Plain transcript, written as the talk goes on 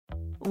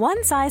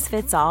One size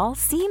fits all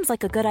seems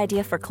like a good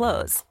idea for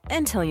clothes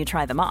until you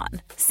try them on.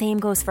 Same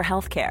goes for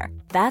healthcare.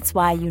 That's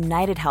why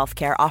United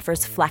Healthcare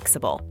offers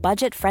flexible,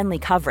 budget-friendly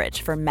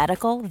coverage for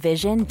medical,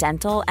 vision,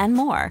 dental, and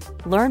more.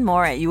 Learn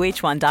more at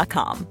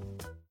uh1.com.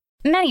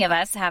 Many of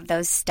us have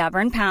those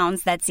stubborn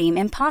pounds that seem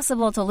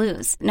impossible to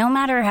lose, no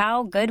matter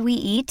how good we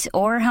eat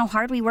or how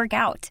hard we work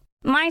out.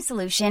 My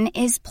solution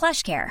is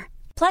PlushCare.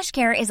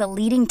 PlushCare is a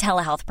leading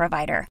telehealth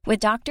provider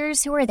with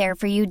doctors who are there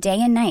for you day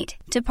and night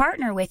to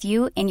partner with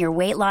you in your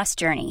weight loss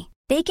journey.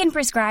 They can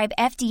prescribe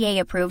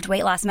FDA-approved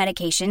weight loss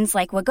medications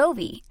like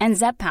Wegovy and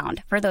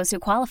Zepbound for those who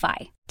qualify.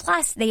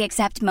 Plus, they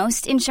accept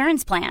most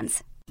insurance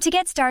plans. To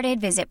get started,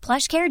 visit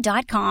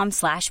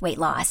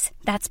plushcare.com/weightloss.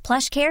 That's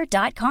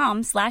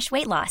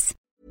plushcare.com/weightloss.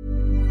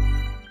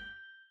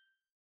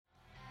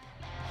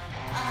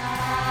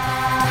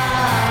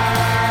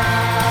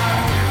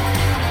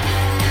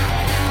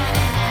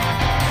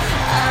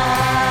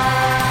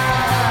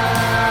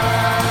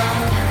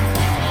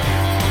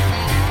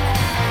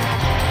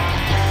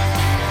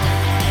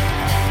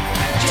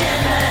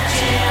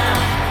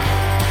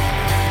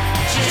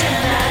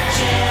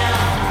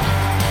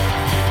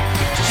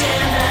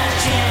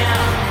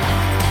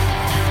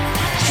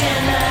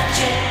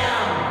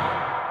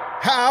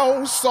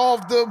 House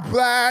of the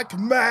Black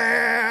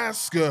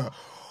Mask.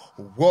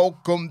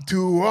 Welcome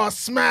to our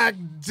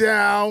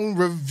SmackDown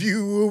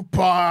review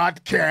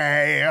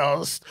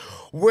podcast.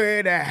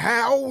 We're the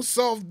House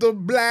of the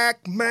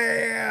Black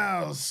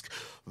Mask.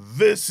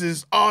 This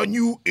is our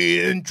new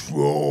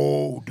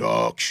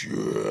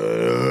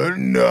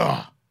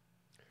introduction.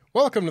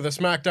 Welcome to the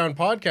SmackDown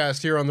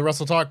podcast here on the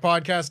Wrestle Talk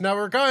Podcast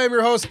Network. I am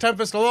your host,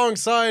 Tempest,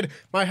 alongside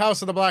my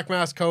House of the Black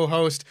Mask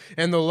co-host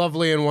and the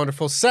lovely and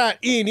wonderful Sat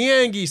E.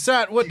 Niangi.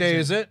 Sat, what day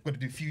is it? We're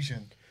gonna do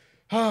fusion.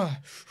 Where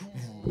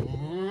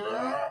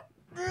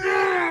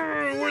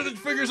are the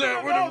figures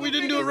at? We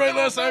didn't do it right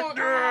last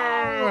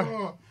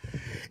time.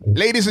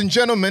 Ladies and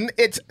gentlemen,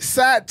 it's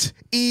Sat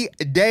E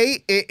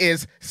Day. It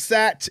is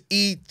Sat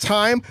E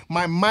time.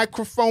 My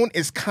microphone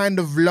is kind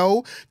of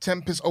low.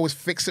 Tempest always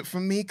fix it for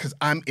me because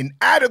I'm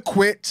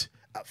inadequate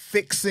at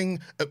fixing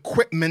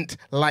equipment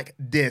like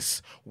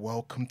this.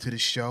 Welcome to the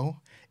show.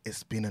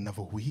 It's been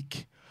another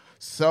week.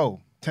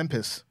 So,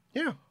 Tempest,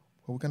 Yeah.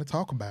 what are we going to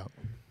talk about?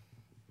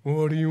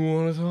 What do you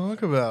want to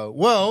talk about?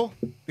 Well,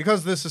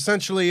 because this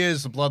essentially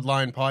is a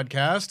Bloodline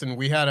podcast, and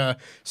we had a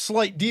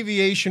slight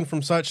deviation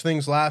from such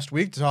things last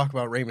week to talk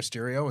about Rey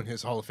Mysterio and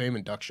his Hall of Fame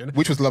induction.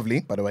 Which was lovely,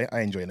 by the way. I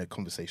enjoyed a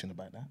conversation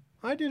about that.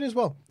 I did as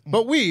well.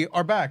 But we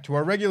are back to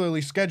our regularly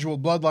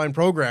scheduled Bloodline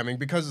programming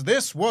because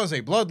this was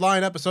a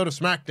Bloodline episode of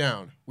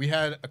SmackDown. We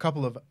had a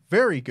couple of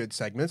very good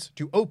segments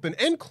to open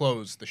and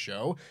close the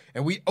show,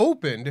 and we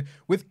opened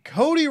with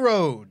Cody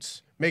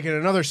Rhodes making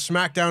another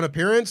SmackDown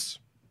appearance.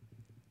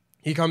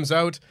 He comes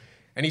out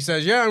and he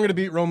says, yeah, I'm going to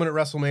beat Roman at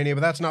WrestleMania,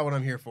 but that's not what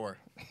I'm here for.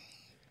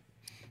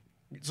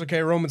 It's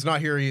okay, Roman's not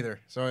here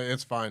either, so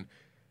it's fine.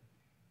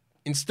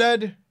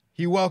 Instead,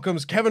 he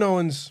welcomes Kevin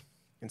Owens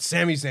and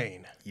Sami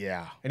Zayn.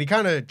 Yeah. And he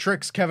kind of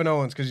tricks Kevin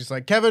Owens because he's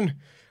like, Kevin,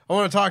 I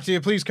want to talk to you.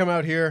 Please come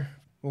out here.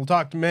 We'll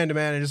talk man to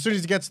man. And as soon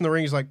as he gets in the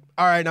ring, he's like,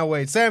 all right, now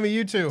wait. Sami,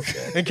 you too.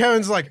 And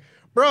Kevin's like,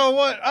 bro,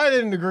 what? I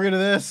didn't agree to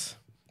this.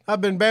 I've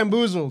been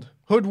bamboozled,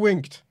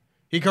 hoodwinked.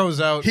 He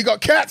goes out. He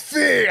got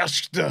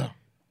catfished.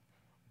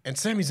 And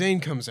Sami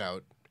Zayn comes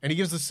out, and he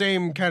gives the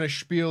same kind of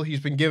spiel he's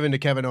been giving to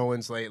Kevin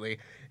Owens lately.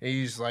 And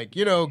he's like,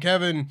 you know,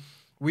 Kevin,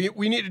 we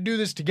need to do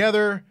this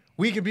together.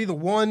 We could be the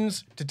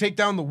ones to take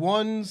down the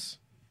ones.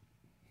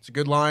 It's a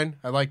good line.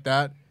 I like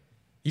that.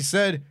 He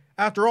said,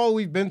 after all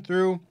we've been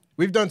through,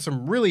 we've done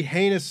some really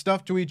heinous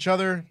stuff to each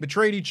other,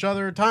 betrayed each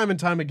other time and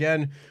time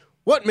again.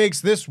 What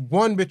makes this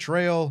one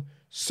betrayal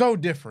so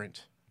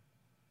different?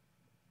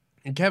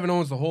 And Kevin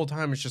Owens the whole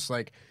time is just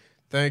like,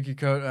 thank you,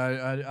 Coach.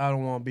 I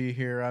don't want to be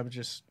here. I'm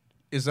just,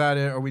 is that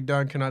it? Are we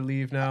done? Can I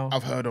leave now?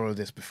 I've heard all of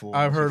this before.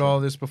 I've heard all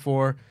this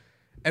before.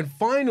 And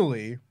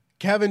finally,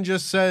 Kevin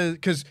just says,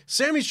 because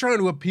Sammy's trying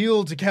to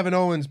appeal to Kevin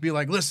Owens, be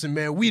like, listen,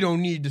 man, we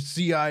don't need to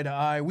see eye to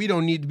eye. We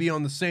don't need to be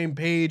on the same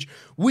page.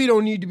 We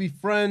don't need to be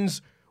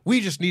friends.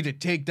 We just need to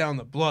take down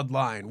the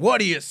bloodline. What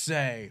do you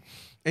say?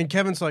 And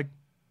Kevin's like,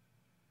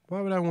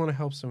 why would I want to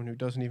help someone who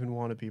doesn't even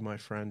want to be my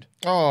friend?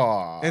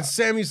 Oh. And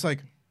Sammy's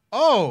like,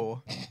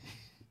 oh,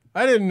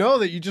 I didn't know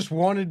that you just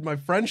wanted my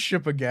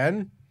friendship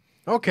again.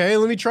 Okay,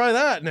 let me try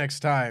that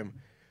next time.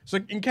 So,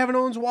 and Kevin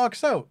Owens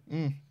walks out.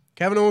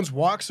 Kevin Owens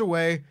walks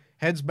away,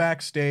 heads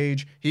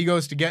backstage. He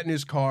goes to get in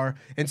his car,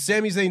 and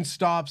Sami Zayn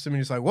stops him,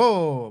 and he's like,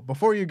 whoa,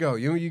 before you go,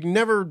 you can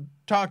never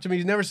talk to me,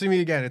 you never see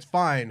me again. It's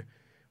fine.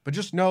 But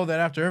just know that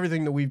after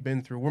everything that we've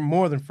been through, we're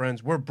more than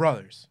friends. We're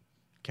brothers.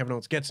 Kevin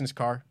Owens gets in his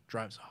car,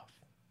 drives off.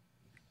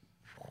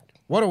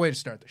 What a way to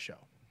start the show.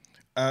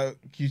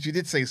 You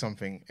did say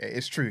something.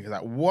 It's true.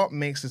 Like, what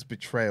makes this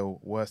betrayal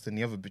worse than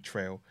the other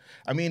betrayal?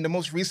 I mean, the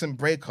most recent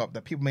breakup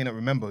that people may not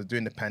remember was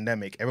during the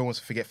pandemic. Everyone wants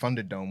to forget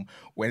Thunderdome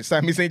when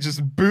Sami Zayn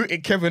just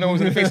booted Kevin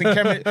Owens in the face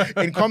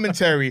in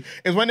commentary.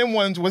 It was one of them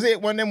ones. Was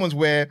it one of them ones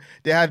where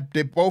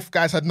they both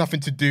guys had nothing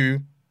to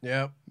do?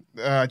 Yeah.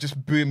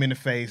 just boot him in the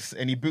face,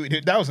 and he booted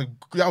it. That was a.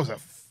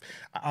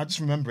 I just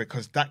remember it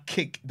because that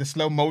kick, the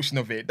slow motion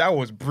of it, that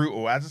was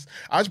brutal. I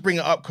just bring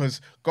it up because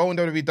go on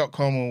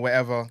WWE.com or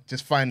whatever,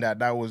 just find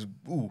that was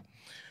ooh.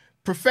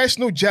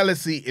 Professional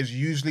jealousy is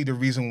usually the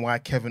reason why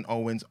Kevin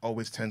Owens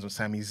always turns on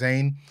Sami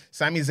Zayn.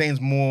 Sami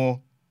Zayn's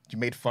more. You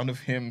made fun of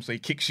him, so he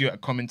kicks you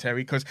at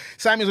commentary because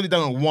Sami's only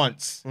done it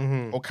once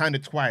or kind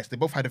of twice. They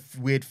both had a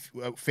weird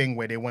thing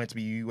where they wanted to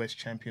be US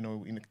champion or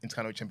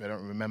Intercontinental champion. I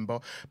don't remember,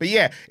 but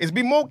yeah, it's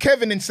been more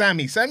Kevin than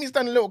Sami. Sami's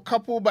done a little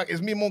couple, but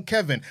it's been more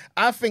Kevin.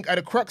 I think at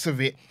the crux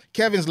of it,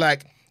 Kevin's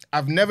like,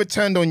 I've never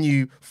turned on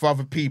you for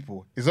other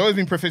people. It's always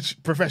been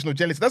professional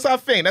jealousy. That's our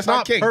thing. That's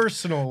our king. Not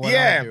personal when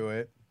I do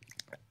it.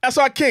 That's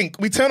our kink.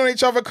 We turn on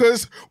each other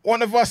because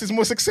one of us is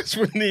more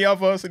successful than the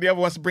other, so the other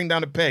wants to bring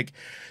down the peg.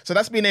 So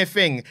that's been their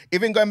thing.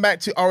 Even going back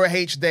to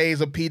ROH days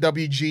of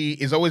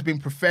PWG, it's always been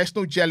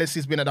professional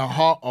jealousy. It's been at the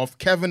heart of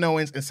Kevin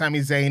Owens and Sami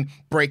Zayn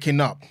breaking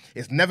up.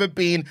 It's never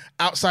been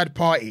outside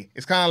party.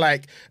 It's kind of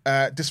like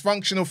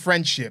dysfunctional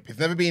friendship. It's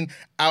never been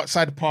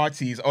outside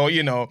parties or,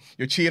 you're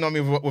cheating on me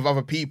with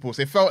other people.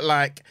 So it felt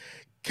like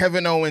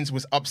Kevin Owens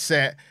was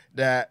upset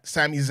that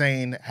Sami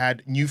Zayn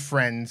had new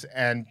friends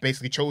and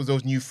basically chose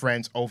those new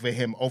friends over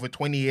him, over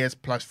 20 years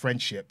plus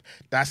friendship.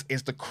 That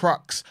is the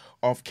crux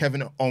of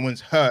Kevin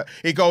Owens' hurt.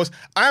 He goes,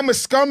 I'm a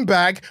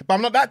scumbag, but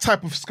I'm not that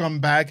type of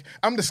scumbag.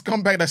 I'm the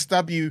scumbag that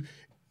stabbed you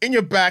in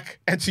your back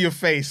and to your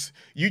face.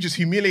 You just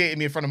humiliated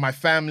me in front of my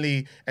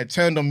family and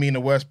turned on me in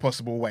the worst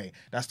possible way.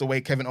 That's the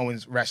way Kevin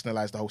Owens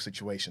rationalized the whole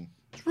situation.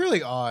 It's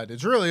really odd.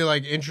 It's really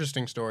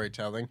interesting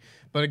storytelling.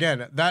 But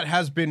again, that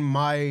has been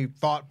my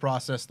thought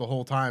process the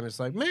whole time. It's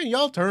like, man,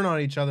 y'all turn on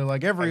each other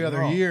like every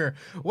other year.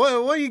 What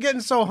are you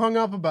getting so hung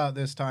up about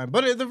this time?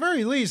 But at the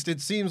very least,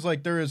 it seems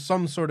like there is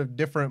some sort of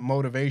different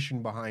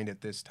motivation behind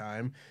it this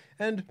time.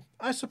 And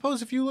I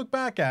suppose if you look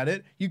back at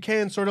it, you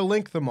can sort of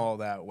link them all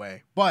that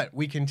way. But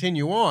we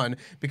continue on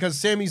because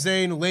Sami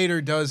Zayn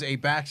later does a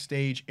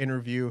backstage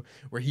interview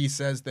where he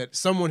says that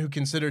someone who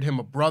considered him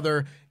a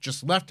brother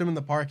just left him in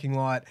the parking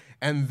lot,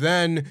 and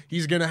then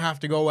he's going to have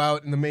to go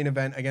out in the main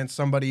event against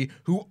somebody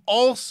who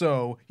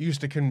also used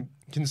to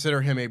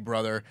consider him a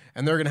brother,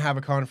 and they're going to have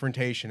a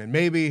confrontation, and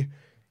maybe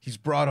he's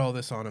brought all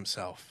this on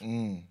himself.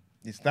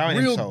 He's down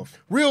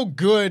himself. Real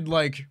good,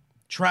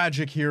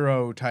 tragic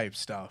hero type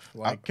stuff.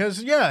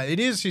 Because, it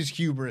is his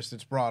hubris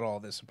that's brought all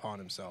this upon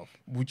himself.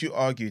 Would you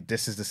argue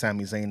this is the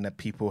Sami Zayn that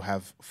people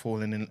have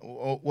fallen in?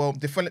 Well,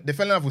 they fell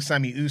in love with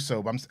Sami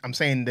Uso, but I'm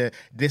saying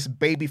this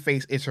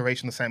babyface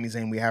iteration of Sami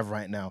Zayn we have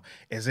right now,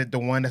 is it the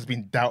one that's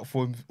been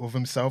doubtful of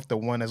himself, the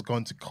one that's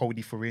gone to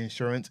Cody for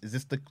reinsurance? Is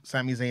this the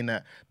Sami Zayn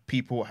that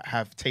people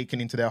have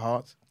taken into their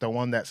hearts? The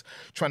one that's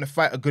trying to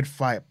fight a good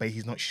fight, but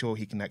he's not sure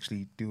he can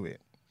actually do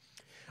it?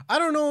 I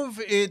don't know if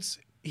it's...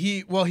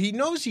 He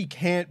knows he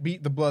can't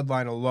beat the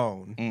bloodline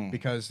alone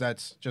because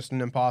that's just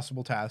an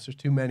impossible task. There's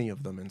too many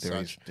of them and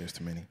such. There's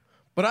too many.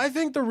 But I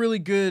think the really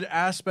good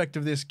aspect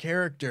of this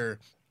character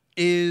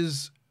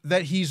is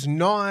that he's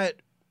not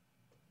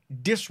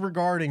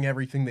disregarding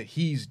everything that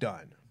he's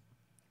done.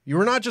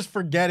 You're not just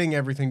forgetting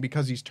everything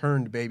because he's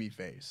turned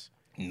babyface.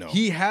 No.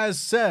 He has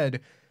said,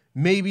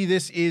 maybe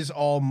this is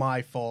all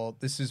my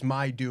fault. This is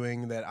my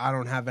doing, that I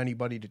don't have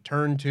anybody to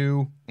turn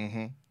to.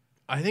 Mm-hmm.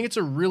 I think it's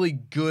a really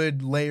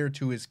good layer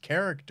to his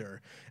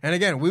character. And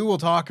again, we will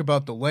talk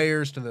about the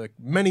layers to the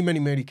many,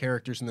 many, many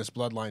characters in this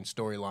Bloodline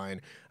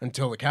storyline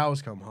until the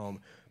cows come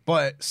home.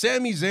 But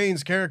Sami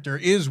Zayn's character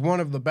is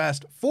one of the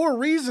best for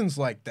reasons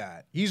like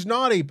that. He's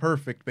not a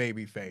perfect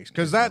babyface,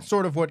 because that's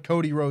sort of what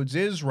Cody Rhodes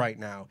is right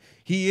now.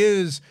 He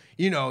is,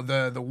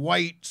 the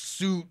white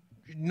suit,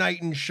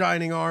 knight in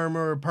shining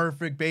armor,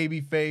 perfect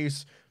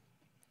babyface,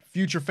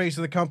 future face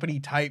of the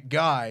company type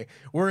guy,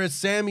 whereas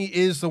Sami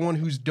is the one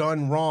who's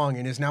done wrong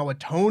and is now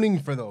atoning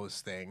for those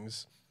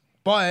things,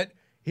 but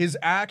his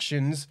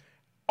actions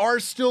are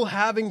still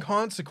having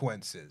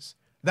consequences.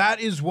 That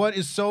is what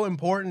is so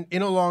important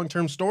in a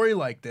long-term story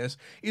like this,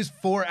 is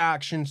for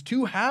actions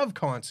to have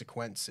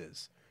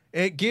consequences.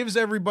 It gives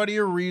everybody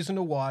a reason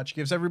to watch,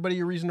 gives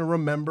everybody a reason to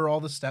remember all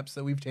the steps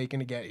that we've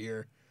taken to get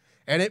here.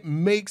 And it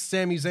makes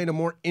Sami Zayn a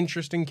more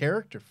interesting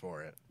character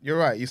for it. You're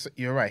right.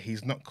 You're right.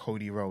 He's not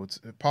Cody Rhodes.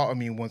 Part of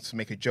me wants to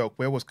make a joke.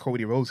 Where was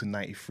Cody Rhodes in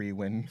 '93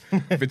 when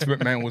Vince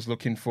McMahon was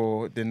looking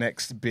for the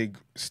next big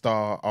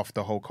star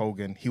after Hulk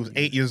Hogan? He was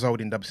 8 years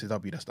old in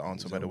WCW. That's the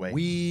answer, by the way.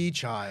 Wee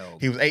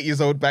child. He was 8 years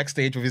old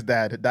backstage with his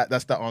dad.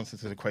 That's the answer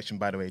to the question,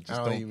 by the way.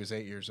 Just he was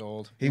 8 years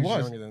old. He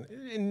was younger than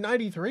in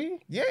 '93.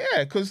 Yeah,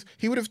 because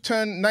he would have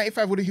turned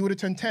 95. He would have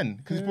turned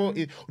 10.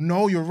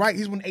 No, you're right.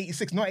 He's born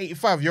 86, not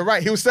 85. You're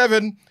right. He was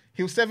 7.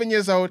 He was 7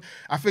 years old.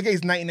 I forget he's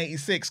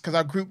 1986 because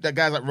I grouped that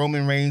guys like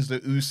Roman Reigns, the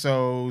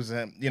Usos,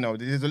 and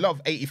there's a lot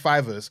of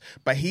 85ers.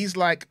 But he's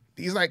like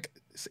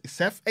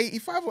Seth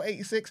 85 or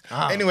 86.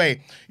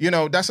 Anyway,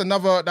 that's a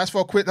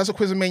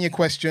Quizmania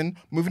question.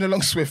 Moving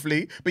along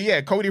swiftly, but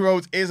yeah, Cody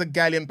Rhodes is a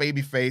gallant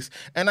babyface,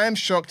 and I am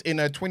shocked in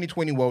a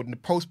 2020 world, in the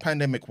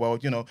post-pandemic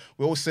world.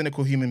 We're all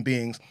cynical human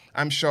beings.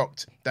 I'm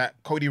shocked that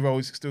Cody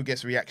Rhodes still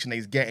gets the reaction that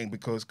he's getting,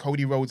 because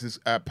Cody Rhodes'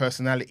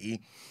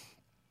 personality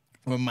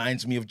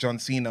reminds me of John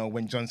Cena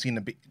when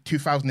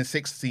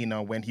 2006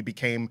 Cena, when he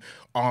became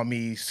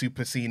Army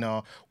Super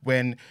Cena,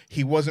 when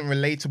he wasn't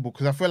relatable.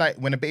 Because I feel like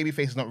when a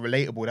babyface is not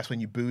relatable, that's when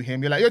you boo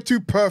him. You're like, you're too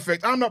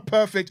perfect. I'm not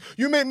perfect.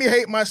 You make me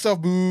hate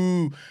myself.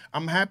 Boo.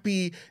 I'm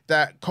happy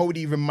that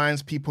Cody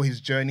reminds people his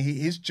journey.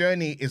 His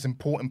journey is an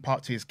important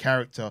part to his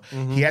character.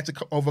 He had to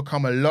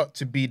overcome a lot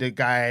to be the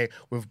guy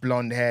with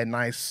blonde hair,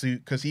 nice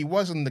suit. Because he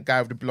wasn't the guy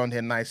with the blonde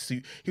hair, nice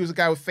suit. He was a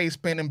guy with face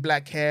paint and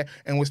black hair,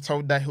 and was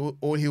told that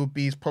all he would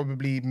be is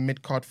probably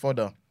mid-card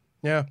fodder.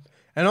 Yeah.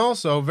 And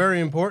also, very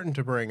important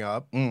to bring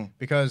up,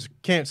 because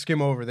can't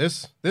skim over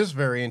this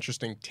very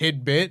interesting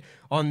tidbit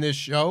on this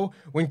show.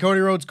 When Cody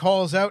Rhodes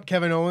calls out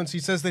Kevin Owens, he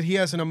says that he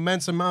has an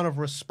immense amount of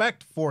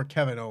respect for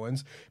Kevin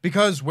Owens,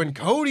 because when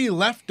Cody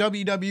left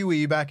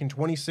WWE back in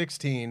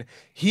 2016,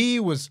 he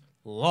was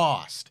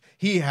lost.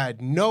 He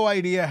had no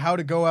idea how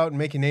to go out and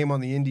make a name on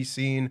the indie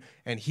scene,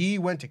 and he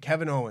went to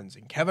Kevin Owens,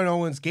 and Kevin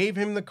Owens gave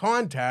him the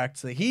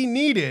contacts that he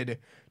needed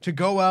to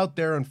go out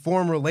there and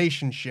form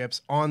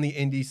relationships on the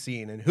indie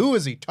scene. And who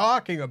is he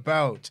talking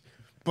about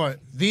but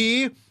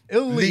the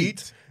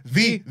elite,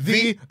 the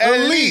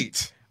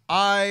elite.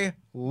 I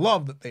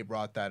love that they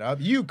brought that up.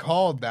 You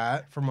called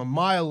that from a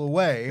mile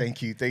away.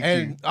 Thank you.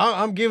 And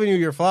I'm giving you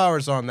your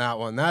flowers on that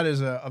one. That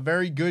is a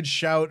very good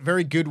shout,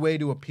 very good way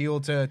to appeal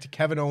to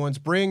Kevin Owens.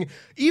 Bring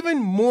even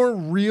more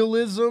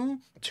realism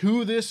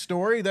to this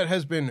story that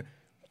has been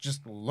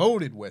just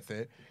loaded with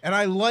it. And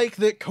I like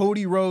that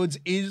Cody Rhodes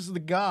is the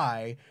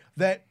guy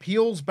that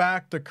peels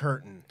back the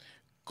curtain.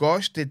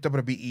 Gosh, did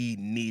WWE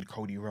need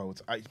Cody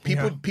Rhodes?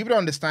 People don't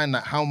understand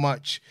that how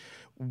much.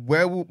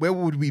 Where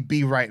would we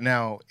be right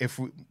now if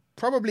it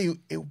probably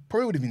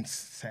would have been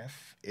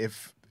Seth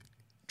if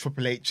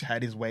Triple H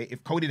had his way,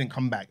 if Cody didn't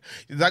come back.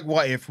 It's like,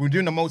 what if we're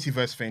doing the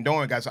multiverse thing? Don't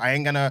worry, guys. I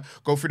ain't gonna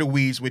go through the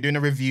weeds. We're doing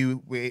a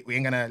review. We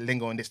ain't gonna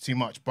linger on this too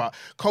much. But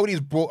Cody's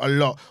brought a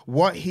lot.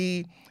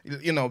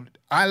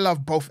 I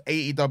love both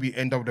AEW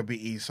and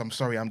WWE. So I'm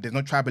sorry, there's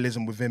no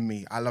tribalism within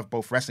me. I love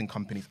both wrestling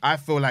companies. I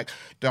feel like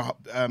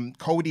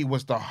Cody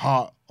was the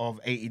heart of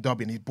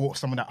AEW, and he brought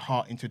some of that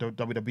heart into the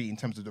WWE in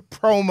terms of the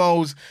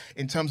promos,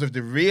 in terms of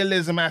the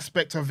realism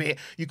aspect of it.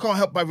 You can't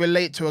help but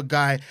relate to a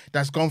guy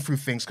that's gone through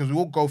things, because we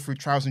all go through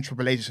trials and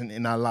tribulations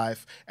in our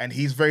life, and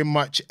he's very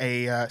much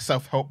a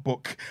self-help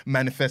book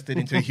manifested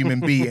into a human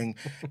being.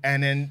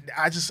 And then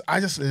I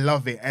just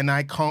love it, and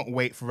I can't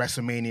wait for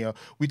WrestleMania.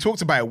 We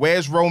talked about it.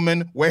 Where's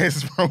Roman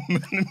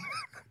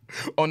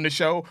on the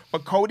show?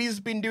 But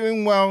Cody's been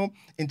doing well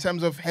in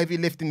terms of heavy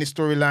lifting the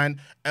storyline.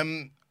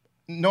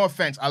 No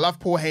offense, I love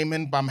Paul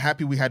Heyman, but I'm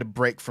happy we had a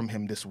break from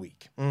him this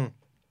week.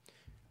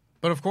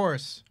 But of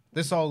course,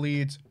 this all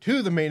leads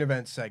to the main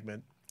event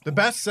segment, the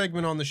best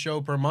segment on the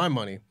show per my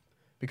money,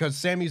 because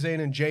Sami Zayn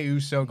and Jey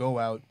Uso go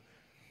out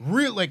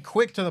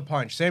quick to the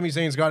punch. Sami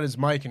Zayn's got his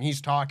mic and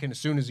he's talking as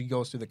soon as he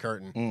goes through the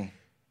curtain.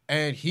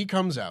 And he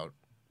comes out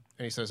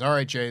and he says, "All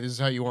right, Jey, this is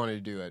how you wanted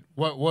to do it.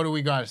 What do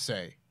we got to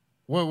say?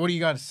 What do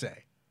you got to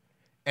say?"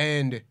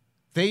 And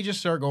they just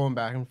start going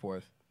back and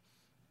forth.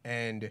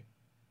 And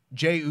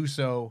Jey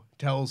Uso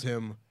tells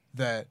him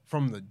that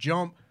from the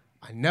jump,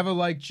 "I never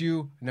liked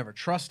you, never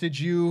trusted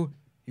you,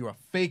 you're a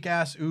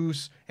fake-ass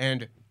Uso,"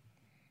 and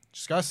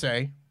just gotta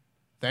say,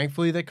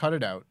 thankfully they cut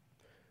it out.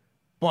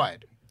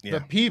 But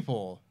the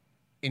people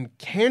in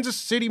Kansas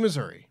City,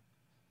 Missouri,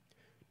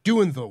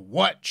 doing the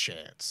what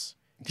chants.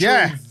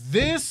 Yeah.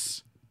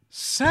 This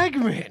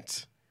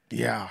segment.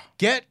 Yeah.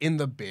 Get in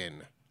the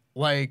bin.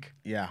 Why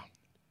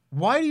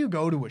do you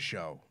go to a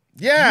show?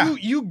 Yeah.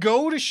 You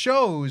go to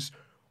shows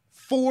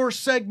for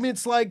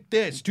segments like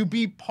this, to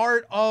be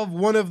part of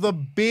one of the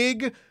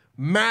big,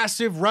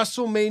 massive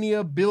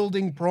WrestleMania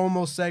building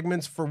promo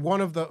segments for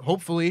one of the,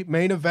 hopefully,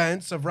 main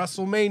events of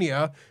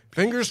WrestleMania.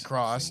 Fingers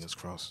crossed. Fingers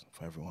crossed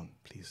for everyone,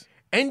 please.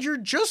 And you're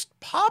just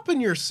popping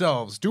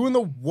yourselves, doing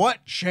the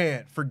what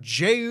chant for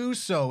Jey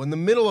Uso in the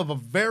middle of a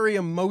very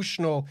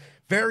emotional,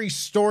 very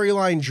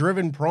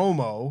storyline-driven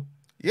promo.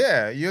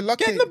 Yeah, you're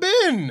lucky. Get in the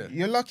bin.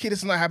 You're lucky this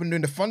is not happening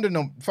during the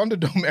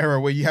Thunderdome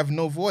era where you have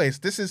no voice.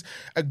 This is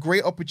a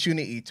great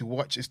opportunity to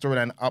watch a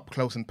storyline up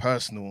close and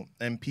personal,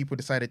 and people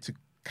decided to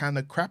kind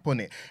of crap on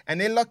it. And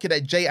they're lucky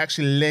that Jey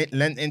actually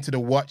lent into the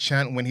what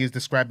chant when he was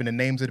describing the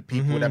names of the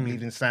people that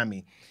believed in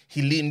Sami.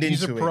 He leaned into it.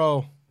 He's a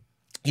pro.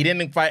 He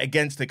didn't fight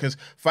against it, because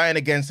fighting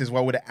against it is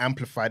what would have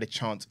amplified the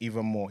chant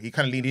even more. He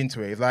kind of leaned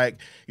into it. It's like,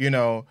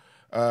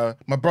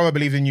 my brother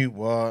believed in you,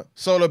 what?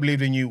 Solo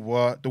believed in you,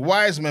 what? The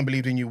wise men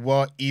believed in you,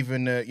 what?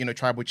 Even,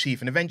 tribal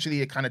chief. And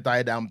eventually it kind of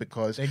died down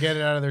because they get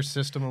it out of their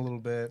system a little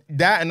bit.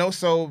 That, and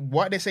also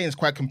what they're saying is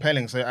quite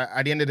compelling. So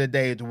at the end of the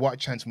day, the what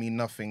chants mean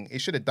nothing. It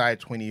should have died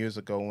 20 years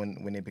ago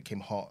when it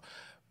became hot.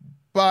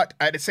 But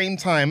at the same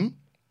time,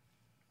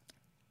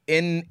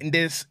 in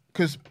this,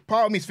 because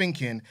part of me is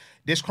thinking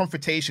this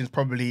confrontation is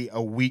probably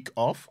a week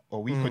off, or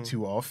a week or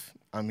two off.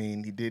 I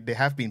mean, they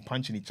have been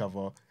punching each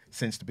other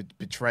since the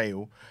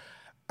betrayal.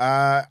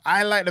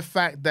 I like the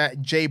fact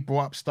that Jey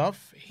brought up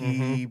stuff.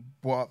 He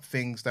brought up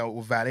things that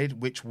were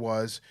valid, which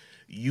was,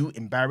 you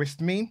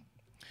embarrassed me.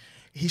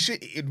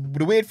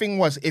 The weird thing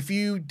was, if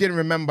you didn't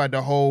remember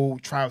the whole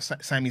trial of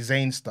Sami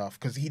Zayn stuff,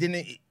 because he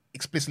didn't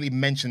explicitly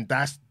mention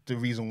that's the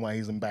reason why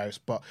he's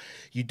embarrassed, but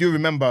you do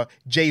remember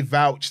Jay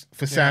vouched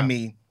for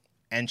Sami,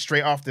 and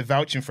straight after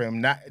vouching for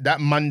him,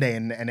 that Monday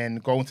and then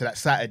going to that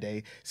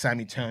Saturday,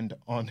 Sami turned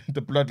on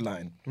the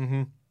bloodline.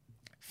 Mm-hmm.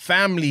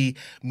 Family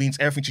means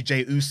everything to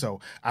Jey Uso.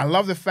 I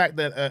love the fact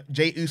that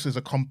Jey Uso is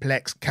a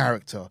complex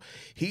character.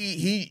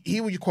 He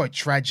what you call a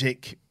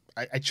tragic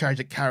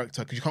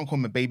character, because you can't call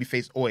him a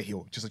babyface or a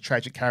heel, just a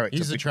tragic character.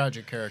 He's a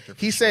tragic character.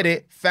 He said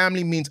it.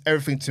 Family means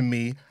everything to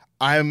me.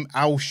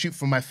 I will shoot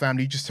for my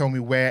family. You just tell me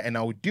where, and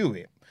I will do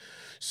it.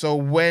 So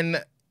when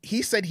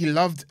he said he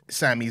loved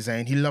Sami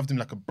Zayn, he loved him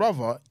like a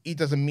brother, he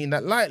doesn't mean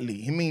that lightly.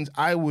 He means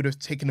I would have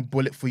taken a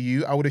bullet for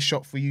you. I would have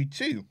shot for you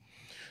too.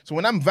 So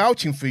when I'm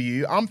vouching for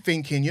you, I'm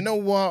thinking, you know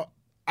what?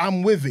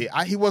 I'm with it.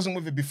 He wasn't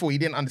with it before. He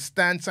didn't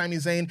understand Sami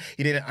Zayn.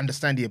 He didn't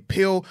understand the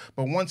appeal.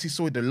 But once he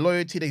saw the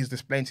loyalty that he's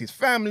displaying to his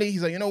family,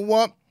 he's like, you know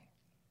what?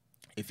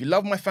 If you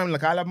love my family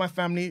like I love my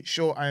family,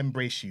 sure, I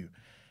embrace you.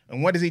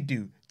 And what does he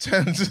do?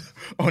 Turns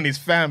on his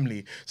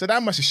family. So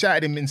that must have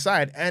shattered him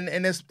inside. And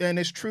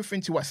there's truth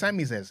into what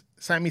Sami says.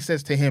 Sami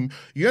says to him,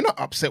 you're not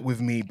upset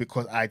with me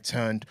because I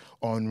turned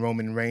on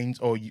Roman Reigns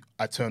or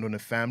I turned on the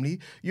family.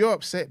 You're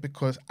upset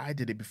because I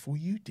did it before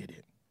you did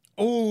it.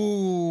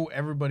 Oh,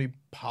 everybody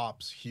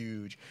pops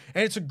huge.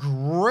 And it's a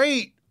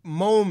great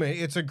moment.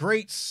 It's a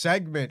great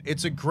segment.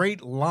 It's a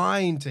great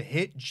line to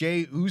hit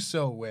Jey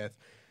Uso with,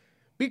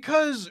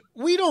 because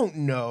we don't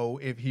know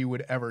if he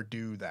would ever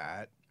do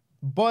that.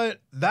 But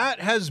that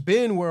has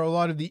been where a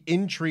lot of the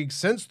intrigue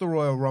since the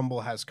Royal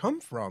Rumble has come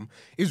from,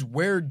 is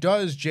where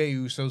does Jey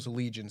Uso's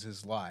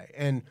allegiances lie?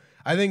 And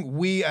I think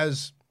we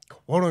as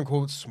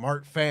quote-unquote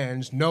smart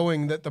fans,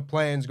 knowing that the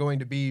plan's going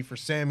to be for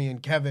Sami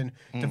and Kevin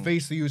to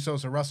face the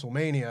Usos at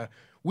WrestleMania,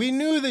 we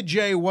knew that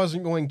Jey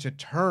wasn't going to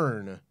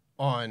turn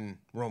on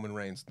Roman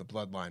Reigns and the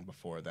Bloodline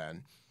before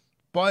then.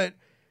 But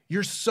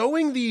you're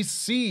sowing these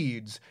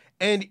seeds,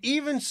 and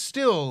even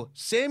still,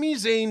 Sami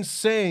Zayn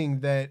saying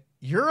that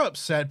you're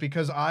upset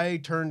because I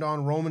turned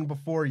on Roman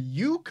before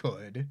you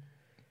could,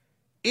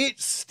 it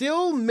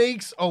still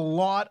makes a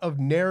lot of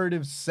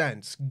narrative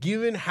sense,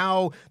 given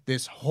how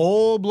this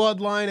whole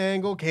bloodline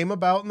angle came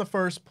about in the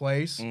first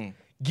place,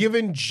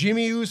 given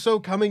Jimmy Uso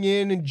coming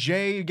in and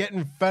Jey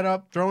getting fed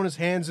up, throwing his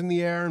hands in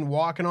the air and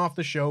walking off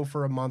the show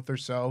for a month or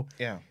so.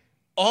 Yeah.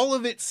 All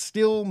of it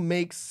still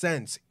makes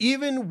sense,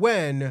 even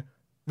when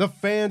the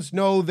fans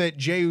know that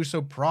Jey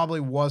Uso probably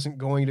wasn't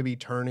going to be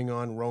turning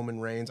on Roman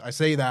Reigns. I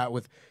say that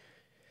with...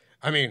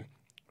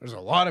 there's a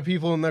lot of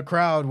people in the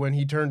crowd when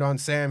he turned on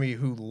Sami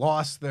who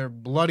lost their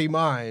bloody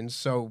minds,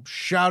 so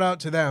shout out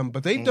to them.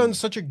 But they've done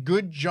such a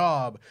good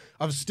job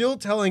of still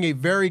telling a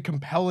very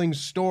compelling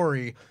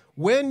story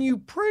when you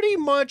pretty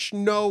much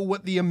know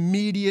what the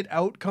immediate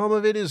outcome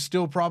of it is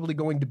still probably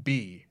going to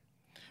be.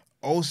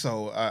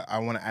 Also, I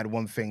want to add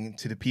one thing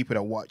to the people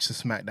that watch the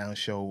SmackDown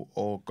show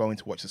or going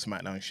to watch the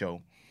SmackDown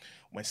show.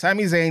 When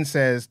Sami Zayn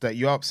says that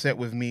you're upset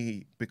with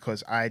me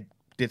because I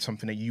did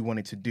something that you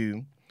wanted to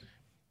do,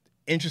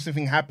 interesting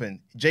thing happened.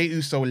 Jey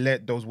Uso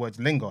let those words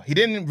linger. He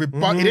didn't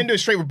rebut. He didn't do a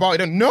straight rebut. He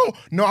didn't.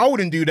 No, I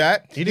wouldn't do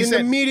that. He didn't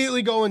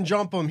immediately go and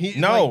jump him. He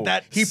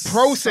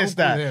processed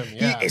that.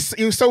 Yeah.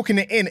 He was soaking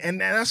it in, and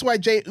that's why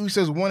Jey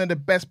Uso is one of the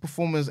best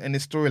performers in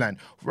this storyline.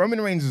 Roman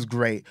Reigns is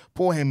great.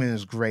 Paul Heyman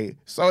is great.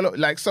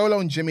 Solo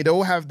and Jimmy, they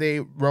all have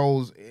their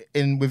roles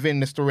within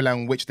the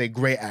storyline which they're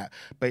great at.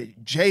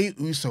 But Jey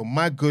Uso,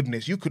 my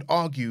goodness, you could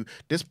argue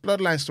this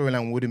bloodline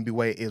storyline wouldn't be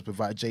where it is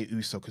without Jey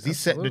Uso, because he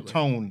set the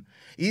tone.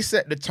 He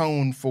set the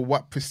tone for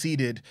what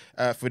preceded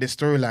for this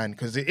storyline,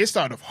 because it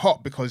started off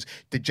hot because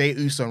the Jey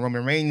Uso and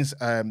Roman Reigns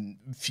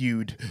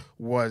feud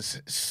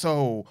was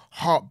so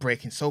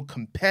heartbreaking, so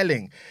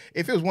compelling.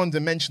 If it was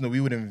one-dimensional,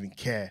 we wouldn't even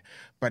care.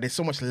 But there's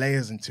so much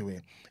layers into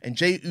it. And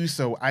Jey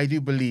Uso, I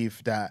do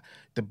believe that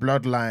the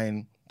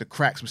bloodline, the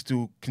cracks will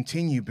still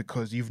continue,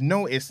 because you've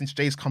noticed since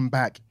Jey's come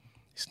back,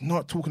 he's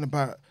not talking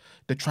about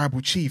the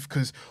tribal chief,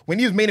 because when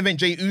he was main event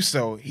Jey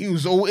Uso, he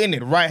was all in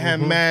it.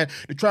 Right-hand man,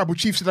 the tribal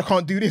chief said I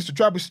can't do this, the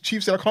tribal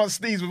chief said I can't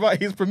sneeze without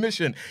his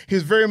permission. He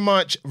was very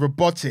much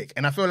robotic,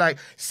 and I feel like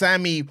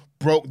Sami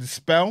broke the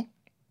spell.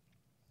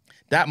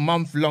 That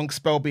month-long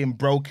spell being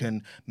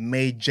broken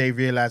made Jey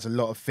realize a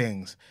lot of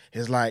things.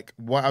 It's like,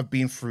 what I've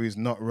been through is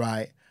not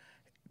right.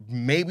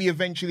 Maybe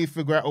eventually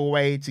figure out a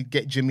way to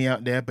get Jimmy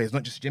out there, but it's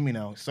not just Jimmy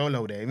now, it's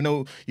Solo there. Even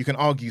though you can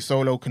argue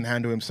Solo can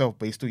handle himself,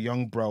 but he's still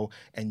young, bro,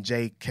 and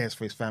Jey cares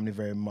for his family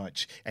very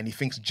much. And he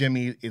thinks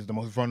Jimmy is the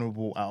most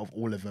vulnerable out of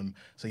all of them,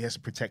 so he has to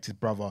protect his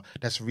brother.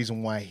 That's the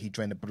reason why he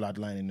joined the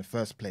bloodline in the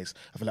first place.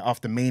 I feel like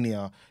after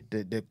Mania,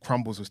 the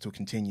crumbles will still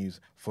continue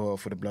for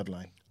the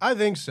bloodline. I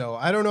think so.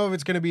 I don't know if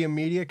it's going to be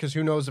immediate, because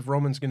who knows if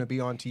Roman's going to be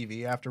on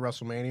TV after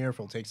WrestleMania, or if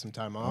he'll take some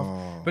time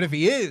off. But if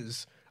he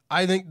is,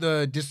 I think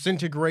the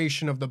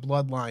disintegration of the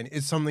bloodline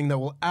is something that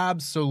will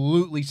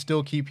absolutely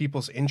still keep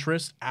people's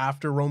interest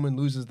after Roman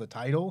loses the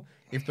title,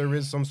 if there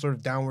is some sort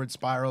of downward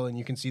spiral and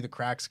you can see the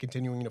cracks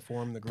continuing to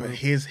form in the group. But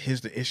here's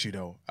the issue,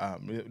 though. I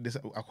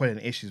call it an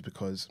issue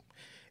because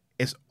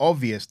it's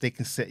obvious they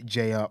can set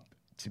Jay up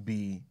to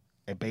be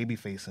a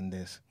babyface in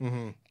this.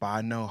 But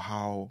I know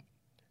how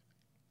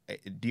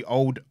the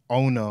old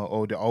owner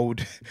or the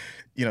old,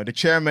 the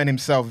chairman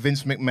himself,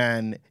 Vince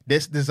McMahon,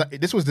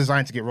 this was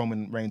designed to get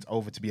Roman Reigns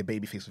over to be a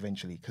babyface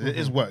eventually, because it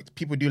has worked.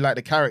 People do like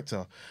the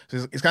character.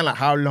 So it's kind of like,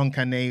 how long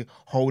can they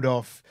hold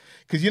off?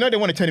 Because they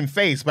want to turn him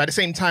face, but at the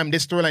same time,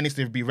 this storyline needs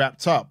to be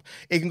wrapped up.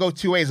 It can go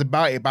two ways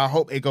about it, but I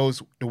hope it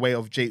goes the way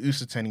of Jey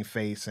Uso turning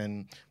face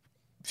and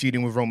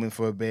feuding with Roman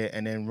for a bit,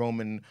 and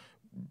then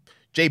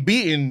Jay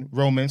beating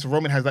Roman, so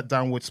Roman has that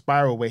downward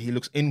spiral where he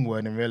looks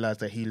inward and realizes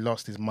that he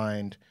lost his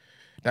mind.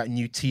 That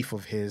new teeth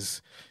of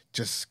his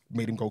just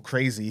made him go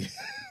crazy,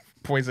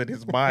 poisoned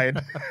his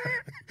mind.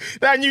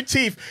 That new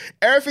teeth,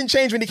 everything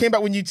changed when he came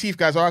back with new teeth,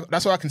 guys.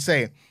 That's all I can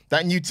say.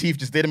 That new teeth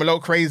just did him a little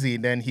crazy.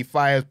 Then he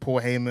fires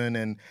Paul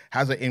Heyman and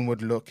has an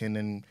inward look, and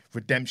then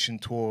redemption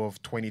tour of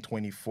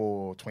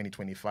 2024,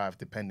 2025,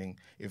 depending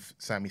if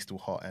Sami's still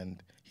hot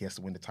and he has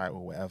to win the title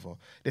or whatever.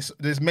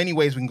 There's many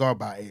ways we can go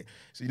about it.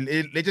 So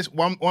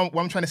what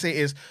I'm trying to say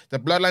is the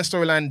Bloodline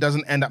storyline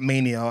doesn't end at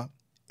Mania.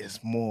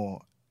 It's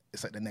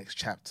like the next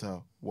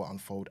chapter will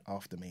unfold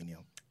after Mania.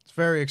 It's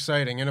very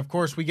exciting. And of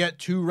course, we get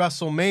to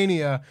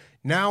WrestleMania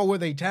now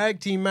with a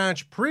tag team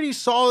match pretty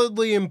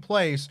solidly in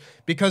place,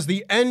 because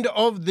the end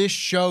of this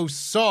show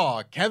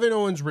saw Kevin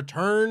Owens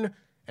return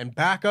and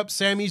back up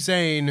Sami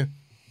Zayn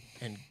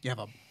and give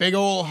a big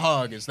old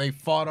hug as they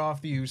fought off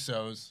the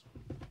Usos.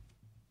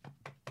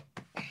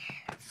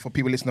 For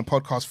people listening to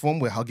podcast form,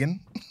 we're hugging.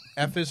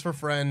 F is for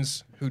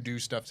friends who do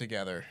stuff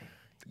together.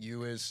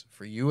 U is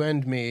for you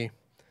and me.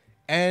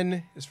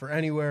 N is for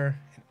anywhere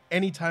and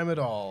anytime at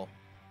all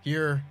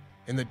here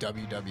in the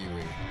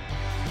WWE.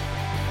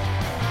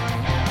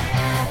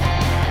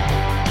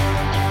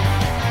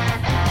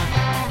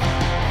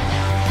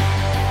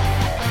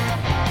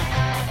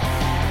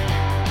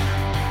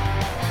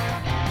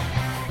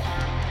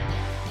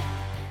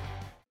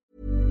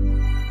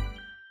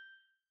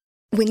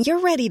 When you're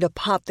ready to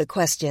pop the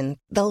question,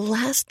 the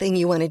last thing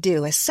you want to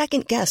do is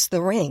second-guess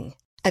the ring.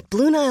 At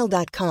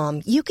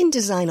BlueNile.com, you can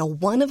design a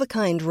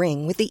one-of-a-kind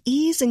ring with the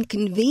ease and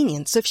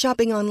convenience of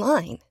shopping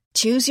online.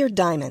 Choose your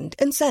diamond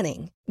and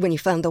setting. When you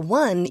find the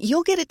one,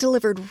 you'll get it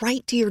delivered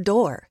right to your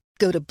door.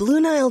 Go to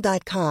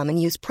BlueNile.com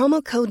and use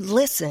promo code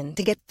LISTEN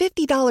to get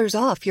 $50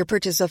 off your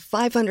purchase of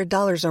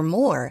 $500 or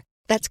more.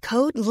 That's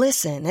code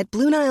LISTEN at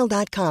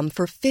BlueNile.com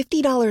for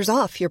 $50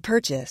 off your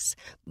purchase.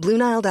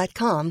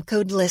 BlueNile.com,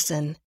 code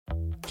LISTEN.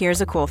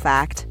 Here's a cool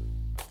fact.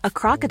 A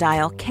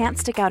crocodile can't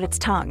stick out its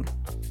tongue.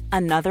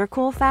 Another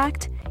cool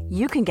fact,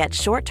 you can get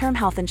short-term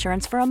health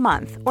insurance for a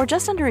month or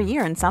just under a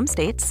year in some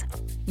states.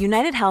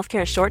 United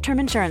Healthcare short-term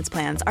insurance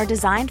plans are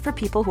designed for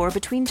people who are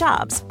between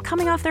jobs,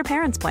 coming off their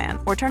parents' plan,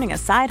 or turning a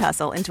side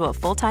hustle into a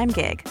full-time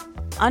gig.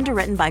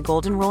 Underwritten by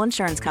Golden Rule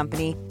Insurance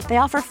Company, they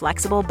offer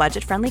flexible,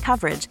 budget-friendly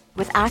coverage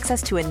with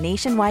access to a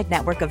nationwide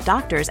network of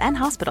doctors and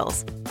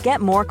hospitals. Get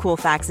more cool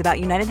facts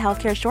about United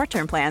Healthcare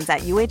short-term plans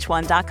at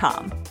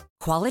uh1.com.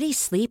 Quality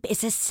sleep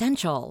is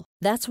essential.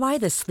 That's why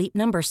the Sleep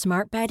Number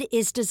Smart Bed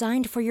is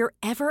designed for your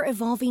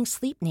ever-evolving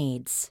sleep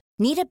needs.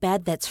 Need a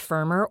bed that's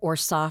firmer or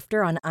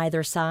softer on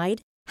either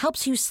side?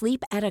 Helps you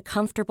sleep at a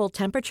comfortable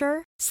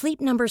temperature? Sleep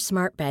Number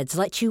Smart Beds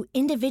let you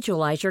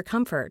individualize your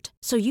comfort,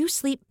 so you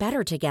sleep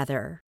better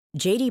together.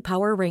 J.D.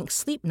 Power ranks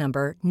Sleep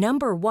Number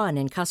number 1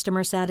 in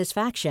customer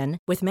satisfaction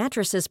with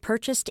mattresses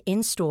purchased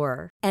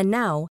in-store. And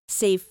now,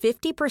 save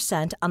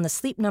 50% on the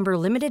Sleep Number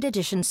Limited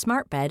Edition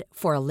Smart Bed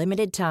for a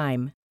limited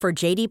time. For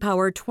J.D.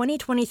 Power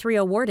 2023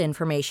 award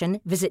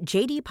information, visit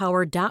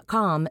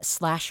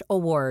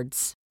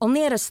jdpower.com/awards.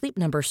 Only at a Sleep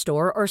Number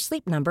store or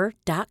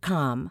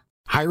sleepnumber.com.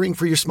 Hiring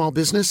for your small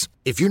business?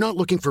 If you're not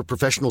looking for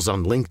professionals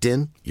on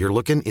LinkedIn, you're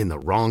looking in the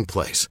wrong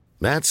place.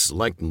 That's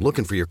like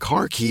looking for your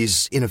car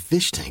keys in a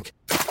fish tank.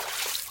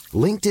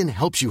 LinkedIn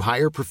helps you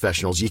hire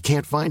professionals you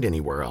can't find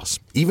anywhere else,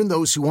 even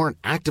those who aren't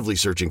actively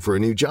searching for a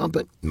new job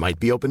but might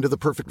be open to the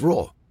perfect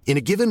role. In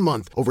a given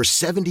month, over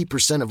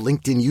 70% of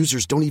LinkedIn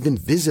users don't even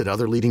visit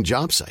other leading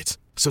job sites.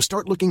 So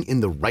start looking in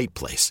the right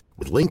place.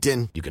 With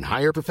LinkedIn, you can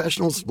hire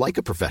professionals like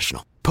a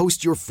professional.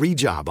 Post your free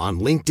job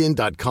on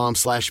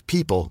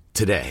linkedin.com/people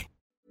today.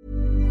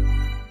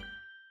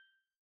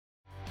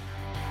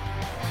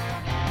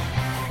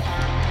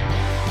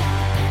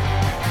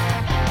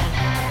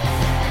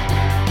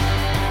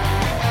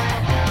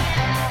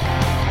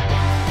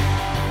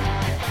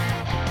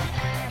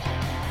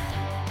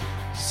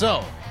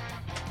 So,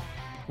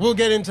 we'll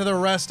get into the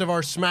rest of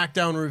our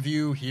SmackDown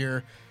review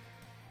here,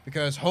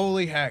 because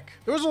holy heck,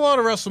 there was a lot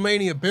of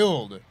WrestleMania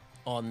build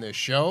on this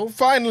show.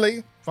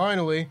 Finally.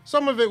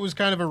 Some of it was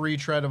kind of a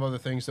retread of other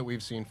things that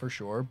we've seen for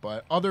sure,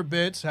 but other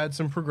bits had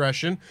some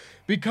progression,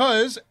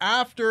 because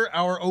after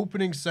our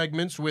opening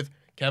segments with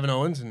Kevin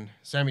Owens and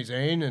Sami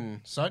Zayn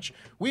and such,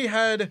 we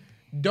had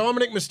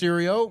Dominic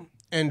Mysterio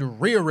and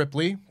Rhea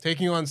Ripley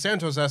taking on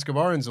Santos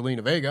Escobar and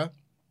Zelina Vega.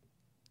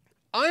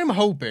 I'm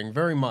hoping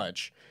very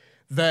much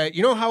that,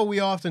 you know how we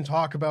often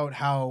talk about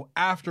how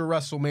after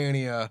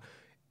WrestleMania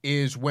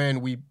is when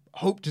we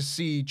hope to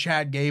see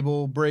Chad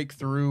Gable break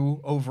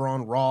through over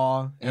on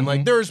Raw. And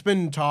like there's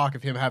been talk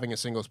of him having a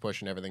singles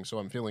push and everything, so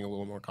I'm feeling a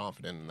little more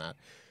confident in that.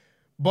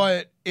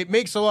 But it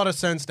makes a lot of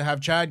sense to have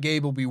Chad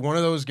Gable be one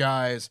of those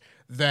guys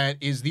that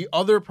is the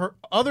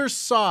other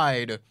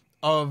side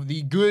of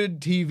the good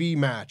TV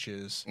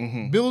matches,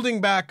 building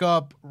back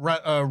up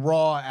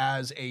Raw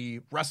as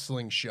a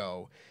wrestling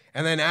show.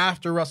 And then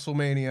after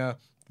WrestleMania,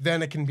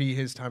 then it can be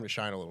his time to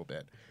shine a little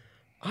bit.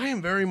 I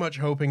am very much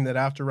hoping that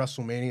after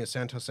WrestleMania,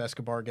 Santos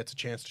Escobar gets a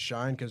chance to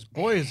shine, because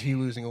boy, is he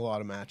losing a lot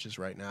of matches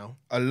right now.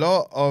 A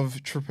lot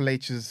of Triple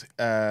H's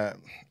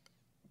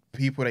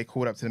people they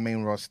called up to the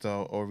main roster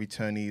or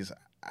returnees,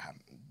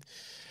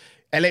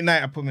 LA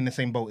Knight, I put them in the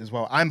same boat as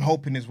well. I'm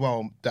hoping as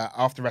well that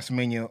after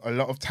WrestleMania, a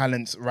lot of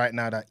talents right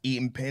now that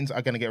eating pins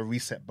are going to get a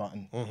reset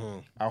button.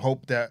 I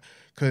hope that,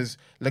 because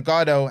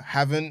Legado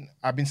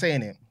I've been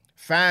saying it,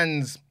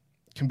 fans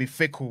can be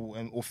fickle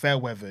or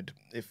fair-weathered.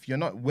 If you're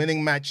not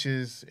winning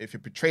matches, if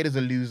you're portrayed as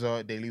a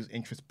loser, they lose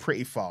interest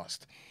pretty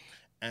fast.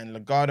 And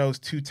Legado's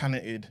too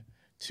talented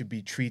to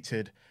be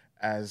treated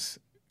as,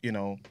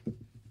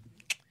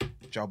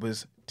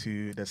 jobbers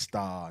to the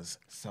stars.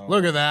 So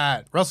look at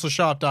that.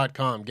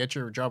 WrestleShop.com. Get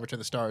your Jobber to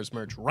the Stars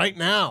merch right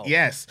now.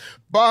 Yes.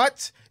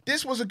 But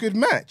this was a good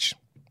match.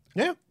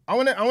 Yeah. I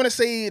want to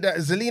say that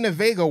Zelina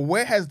Vega,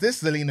 where has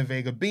this Zelina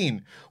Vega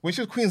been? When she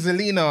was Queen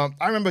Zelina,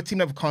 I remember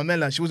teaming up with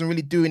Carmella. She wasn't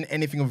really doing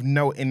anything of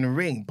note in the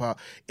ring. But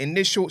in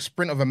this short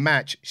sprint of a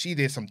match, she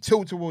did some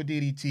tilt-a-whirl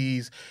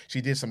DDTs.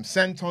 She did some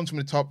sentons from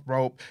the top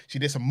rope. She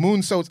did some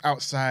moonsaults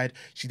outside.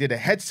 She did a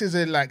head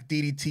scissor like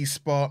DDT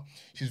spot.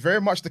 She's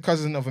very much the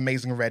cousin of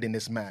Amazing Red in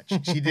this match.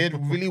 She did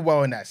really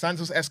well in that.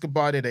 Santos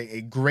Escobar did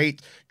a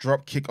great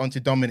drop kick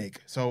onto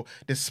Dominic. So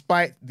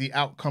despite the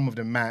outcome of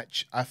the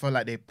match, I felt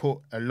like they put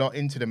a lot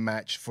into the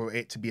match for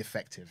it to be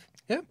effective.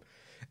 Yeah.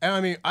 And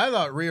I mean, I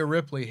thought Rhea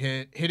Ripley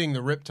hitting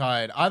the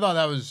Riptide, I thought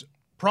that was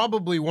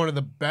probably one of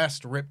the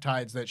best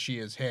Riptides that she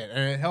has hit.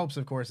 And it helps,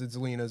 of course, that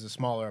Zelina's a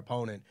smaller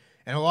opponent.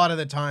 And a lot of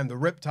the time, the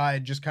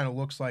Riptide just kind of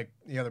looks like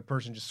the other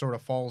person just sort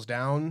of falls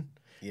down.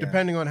 Yeah.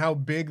 Depending on how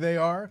big they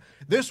are.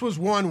 This was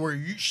one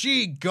where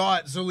she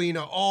got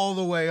Zelina all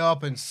the way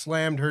up and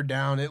slammed her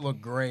down. It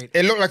looked great.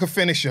 It looked like a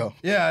finisher.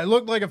 Yeah, it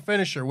looked like a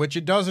finisher, which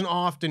it doesn't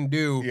often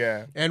do.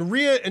 Yeah. And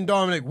Rhea and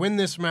Dominic win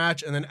this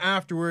match, and then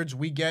afterwards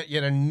we get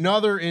yet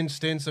another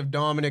instance of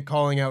Dominic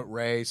calling out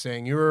Ray,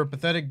 saying, "You're a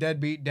pathetic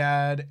deadbeat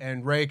dad,"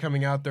 and Ray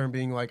coming out there and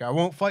being like, "I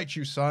won't fight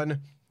you,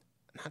 son."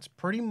 That's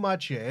pretty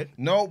much it.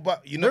 No,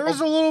 but there was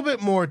a little bit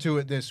more to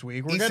it this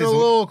week. We're getting a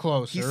little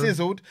closer. He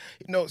sizzled.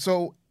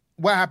 So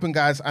what happened,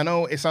 guys? I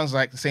know it sounds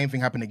like the same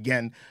thing happened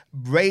again.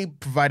 Ray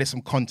provided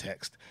some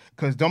context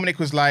because Dominic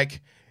was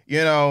like,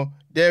 there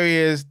he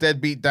is,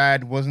 deadbeat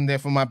dad, wasn't there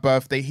for my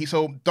birthday.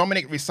 So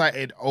Dominic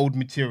recited old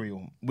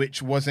material,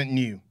 which wasn't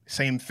new.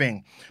 Same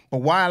thing. But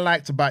what I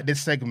liked about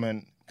this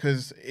segment,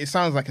 because it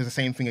sounds like it's the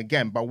same thing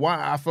again, but what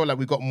I feel like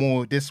we got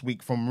more this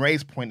week from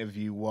Ray's point of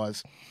view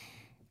was,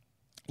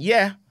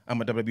 yeah,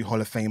 I'm a WWE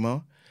Hall of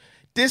Famer.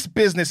 This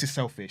business is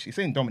selfish. He's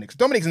saying Dominic's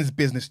in his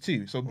business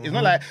too. So it's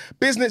not like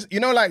business,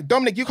 like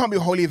Dominic, you can't be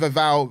holier than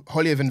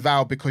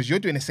thou because you're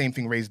doing the same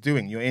thing Ray's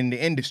doing. You're in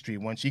the industry.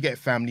 Once you get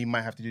family, you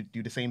might have to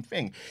do the same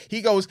thing.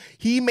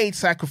 He made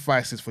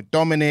sacrifices for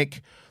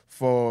Dominic,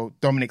 for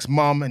Dominic's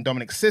mom and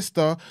Dominic's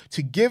sister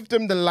to give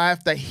them the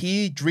life that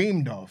he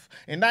dreamed of.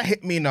 And that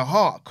hit me in the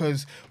heart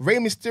because Rey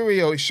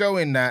Mysterio is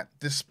showing that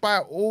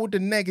despite all the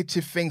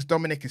negative things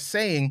Dominic is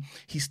saying,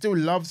 he still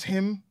loves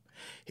him.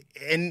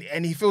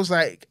 And he feels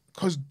like,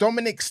 because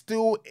Dominic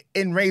still,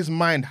 in Ray's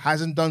mind,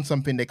 hasn't done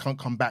something they can't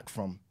come back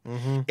from.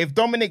 If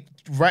Dominic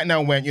right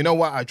now went, you know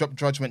what, I dropped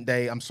Judgment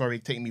Day, I'm sorry,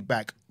 take me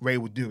back, Ray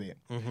would do it.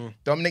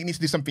 Dominic needs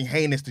to do something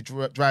heinous to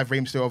drive Rey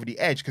Mysterio over the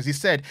edge, because he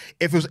said,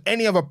 if it was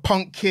any other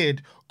punk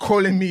kid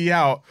calling me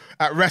out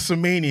at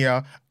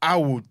WrestleMania, I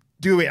will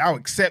do it, I'll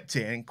accept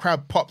it. And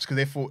crowd pops because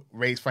they thought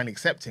Ray's finally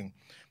accepting.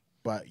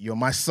 But you're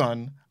my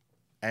son,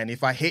 and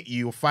if I hit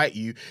you or fight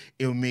you,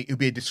 it'll be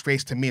a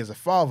disgrace to me as a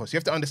father. So you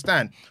have to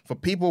understand, for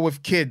people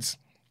with kids,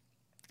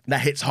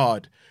 that hits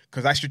hard.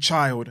 Because that's your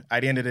child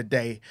at the end of the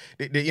day.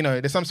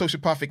 There's some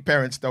sociopathic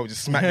parents that will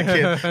just smack the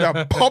kid.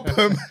 They'll pop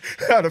him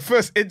at the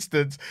first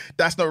instance.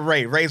 That's not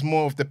Ray. Ray's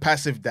more of the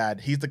passive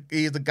dad. He's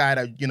the guy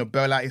that,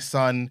 bail out his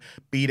son,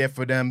 be there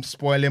for them,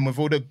 spoil him with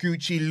all the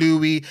Gucci,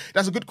 Louis.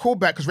 That's a good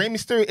callback because Rey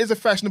Mysterio is a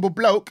fashionable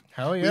bloke.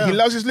 Hell yeah. He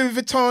loves his Louis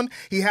Vuitton.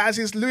 He has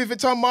his Louis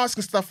Vuitton mask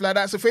and stuff like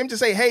that. So for him to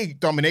say, hey,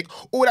 Dominic,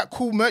 all that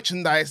cool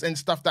merchandise and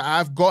stuff that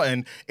I've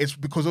gotten, it's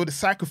because all the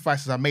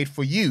sacrifices I made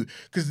for you.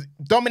 Because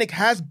Dominic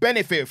has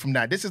benefited from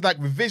that. This is like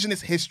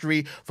revisionist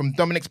history from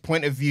Dominic's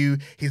point of view.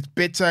 He's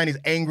bitter and he's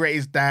angry at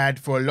his dad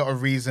for a lot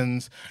of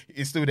reasons.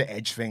 It's still the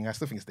edge thing. I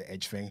still think it's the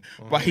edge thing.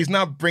 But he's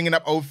now bringing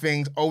up old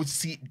things,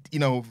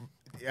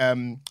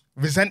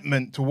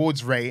 resentment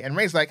towards Ray. And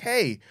Ray's like,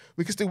 hey,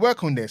 we can still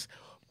work on this.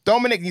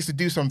 Dominic needs to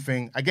do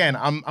something. Again,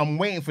 I'm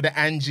waiting for the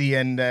Angie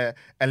and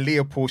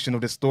Aaliyah portion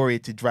of the story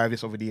to drive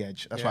this over the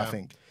edge. That's what I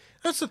think.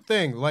 That's the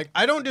thing. Like,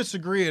 I don't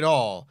disagree at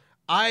all.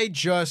 I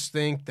just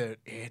think that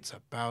it's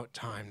about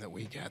time that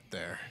we get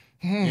there.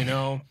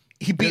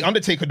 He beat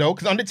Undertaker though,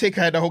 because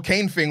Undertaker had the whole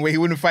Kane thing where he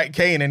wouldn't fight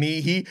Kane, and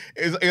he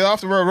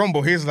after Royal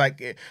Rumble, he's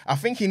like, I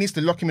think he needs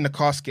to lock him in a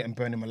casket and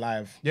burn him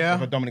alive. Yeah,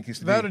 like Dominic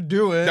used to that'll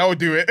do it. That would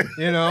do it.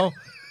 You know,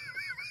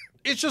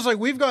 it's just like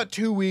we've got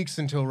 2 weeks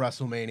until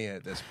WrestleMania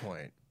at this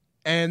point,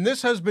 and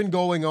this has been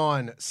going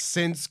on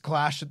since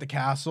Clash at the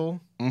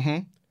Castle. Mm-hmm.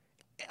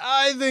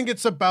 I think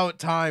it's about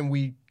time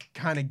we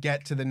kind of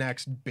get to the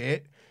next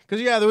bit.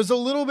 Because, yeah, there was a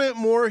little bit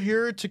more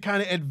here to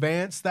kind of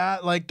advance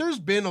that. Like, there's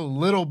been a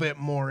little bit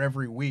more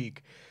every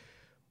week.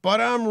 But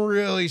I'm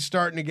really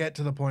starting to get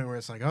to the point where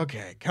it's like,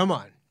 okay, come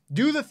on.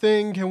 Do the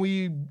thing. Can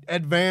we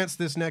advance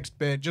this next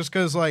bit? Just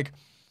because, like,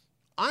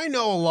 I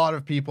know a lot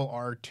of people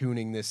are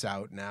tuning this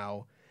out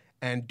now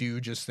and do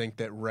just think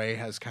that Ray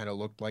has kind of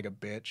looked like a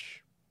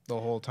bitch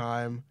the whole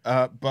time.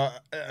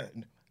 But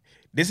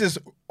this is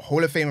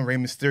Hall of Fame Rey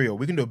Mysterio.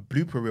 We can do a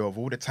blooper reel of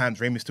all the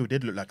times Rey Mysterio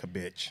did look like a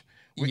bitch.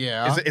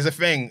 Yeah. It's a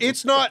thing.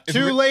 It's not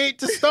too late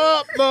to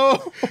stop,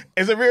 though.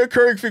 It's a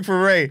reoccurring thing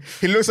for Ray.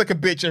 He looks like a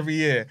bitch every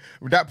year.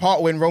 That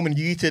part when Roman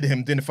yeeted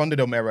him during the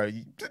Thunderdome era,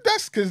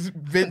 that's because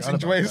Vince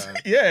enjoys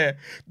it. Yeah.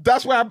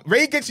 That's why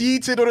Ray gets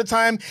yeeted all the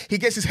time. He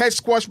gets his head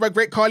squashed by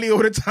Great Khali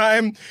all the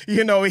time.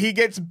 You know, he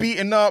gets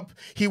beaten up.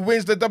 He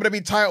wins the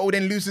WWE title,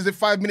 then loses it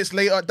 5 minutes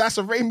later. That's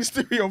a Rey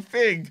Mysterio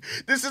thing.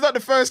 This is not the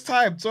first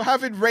time. So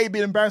having Ray be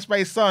embarrassed by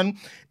his son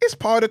is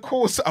part of the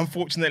course,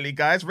 unfortunately,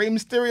 guys. Rey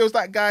Mysterio's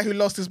that guy who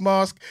lost his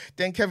mask.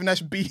 Then Kevin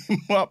Nash beat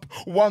him up,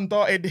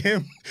 one-darted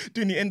him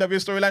during the NWO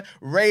storyline.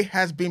 Ray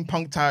has been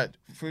punked out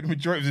for the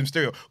majority of his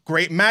Mysterio.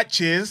 Great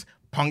matches,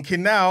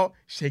 punking out,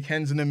 shake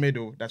hands in the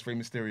middle. That's Rey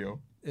Mysterio.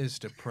 This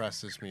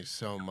depresses me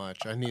so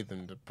much. I need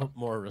them to put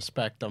more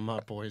respect on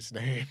my boy's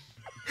name.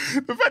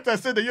 The fact I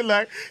said that, you're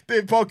like,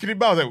 they're punking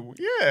him out. I was like,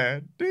 yeah,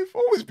 they've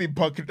always been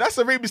punking. That's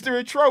a Rey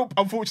Mysterio trope,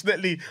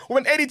 unfortunately.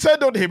 When Eddie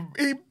turned on him,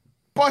 he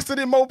busted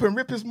him open,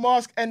 ripped his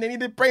mask, and then he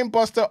did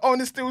brainbuster on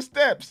the steel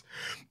steps.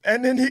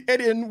 And then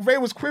Eddie and Ray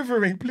was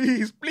quivering,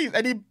 please,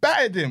 and he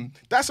battered him.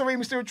 That's a Rey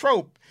Mysterio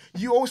trope.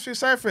 You always feel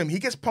sorry for him. He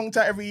gets punked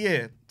out every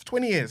year.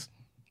 20 years.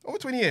 Over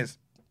 20 years.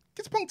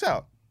 Gets punked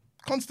out.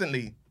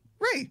 Constantly.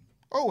 Ray.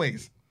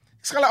 Always.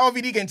 It's kind of like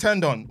RVD getting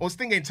turned on, or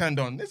Sting getting turned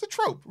on. It's a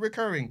trope.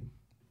 Recurring.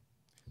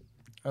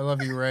 I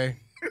love you, Ray.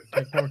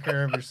 Take more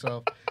care of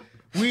yourself.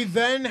 We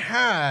then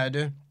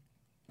had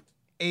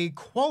a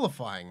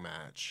qualifying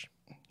match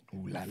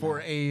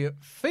for a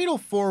Fatal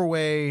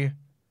 4-Way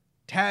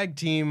Tag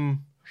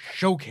Team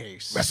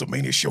Showcase.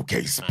 WrestleMania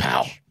Showcase,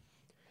 pal.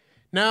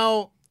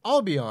 Now,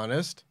 I'll be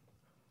honest,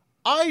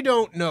 I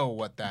don't know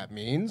what that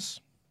means.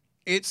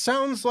 It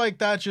sounds like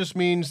that just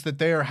means that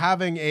they are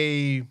having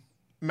a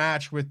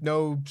match with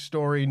no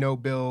story, no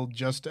build,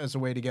 just as a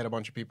way to get a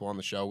bunch of people on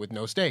the show with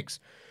no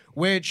stakes,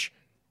 which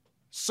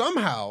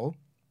somehow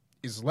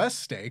is less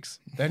stakes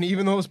than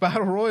even those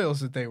battle royals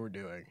that they were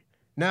doing.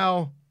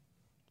 Now,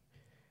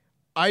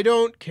 I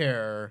don't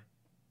care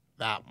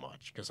that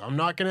much because I'm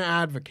not going to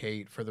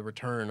advocate for the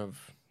return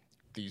of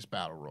these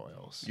battle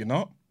royals. You're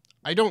not?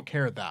 I don't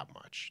care that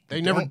much.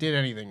 They never did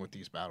anything with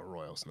these battle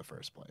royals in the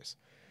first place.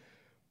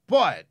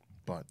 But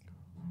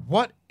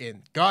what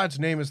in God's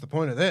name is the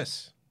point of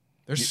this?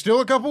 There's still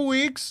a couple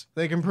weeks.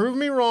 They can prove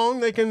me wrong.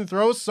 They can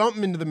throw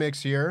something into the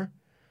mix here.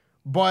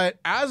 But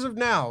as of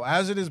now,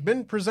 as it has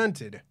been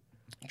presented,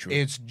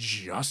 it's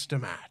just a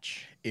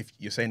match. If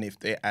you're saying if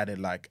they added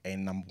like a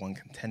number one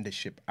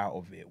contendership out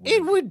of it,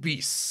 it would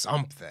be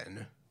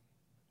something.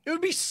 It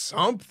would be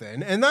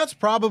something. And that's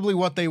probably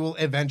what they will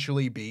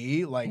eventually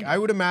be. Like, I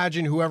would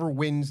imagine whoever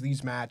wins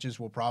these matches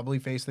will probably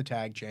face the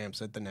tag champs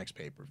at the next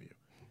pay-per-view.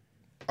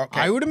 Okay.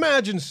 I would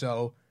imagine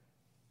so,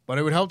 but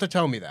it would help to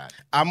tell me that.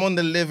 I'm on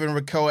the Liv and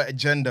Raquel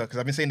agenda because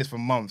I've been saying this for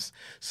months.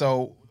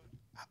 So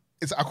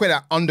I call it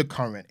an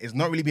undercurrent. It's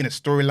not really been a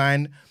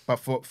storyline, but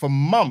for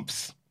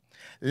months,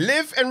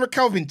 Liv and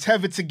Raquel have been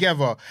tethered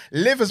together.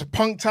 Liv has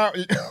punked out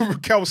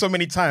Raquel so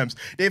many times.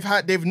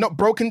 They've not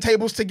broken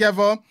tables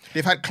together.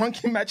 They've had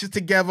clunky matches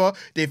together.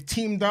 They've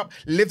teamed up.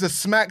 Liv has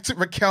smacked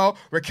Raquel.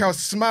 Raquel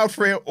smiled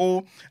for it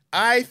all.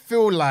 I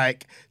feel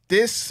like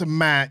this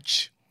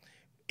match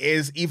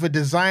is either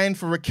designed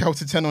for Raquel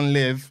to turn on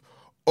Liv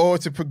or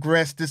to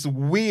progress this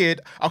weird,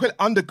 I'll call it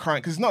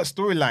undercurrent because it's not a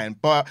storyline,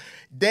 but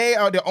they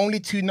are the only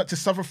two not to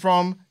suffer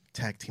from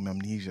tag team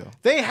amnesia.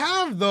 They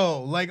have,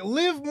 though. Like,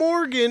 Liv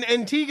Morgan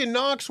and Tegan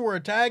Nox were a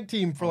tag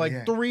team for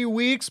 3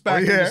 weeks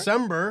back in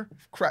December.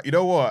 Crap, you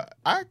know what?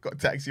 I got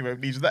tag team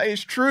amnesia. That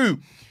is true.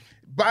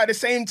 But at the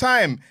same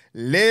time,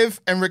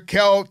 Liv and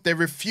Raquel, they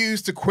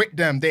refuse to quit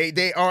them.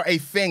 They are a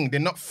thing. They're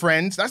not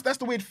friends. That's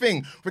the weird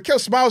thing. Raquel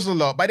smiles a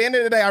lot. By the end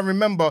of the day, I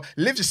remember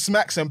Liv just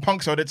smacks and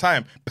punks all the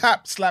time.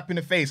 Pap, slap in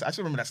the face. I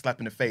still remember that slap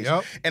in the face.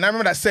 Yep. And I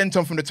remember that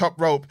senton from the top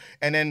rope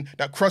and then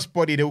that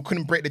crossbody, they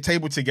couldn't break the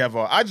table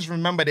together. I just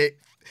remember that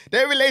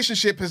their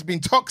relationship has been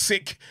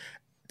toxic,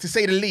 to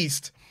say the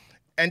least.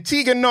 And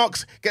Tegan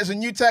Nox gets a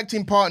new tag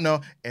team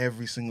partner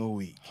every single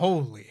week.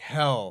 Holy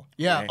hell.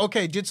 Yeah,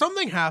 okay. Did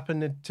something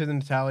happen to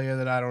Natalya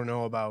that I don't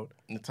know about?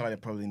 Natalya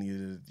probably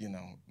needed,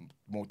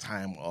 more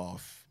time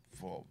off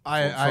for I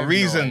have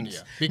reasons.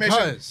 no idea.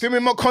 Because film me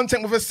more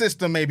content with her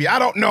sister, maybe. I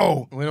don't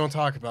know. we don't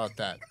talk about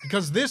that.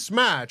 Because this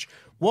match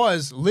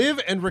was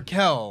Liv and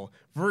Raquel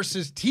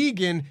versus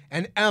Tegan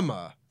and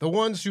Emma, the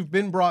ones who've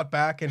been brought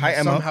back and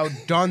have somehow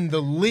done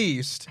the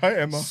least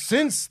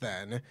since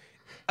then.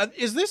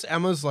 Is this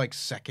Emma's like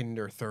second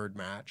or third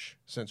match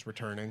since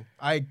returning?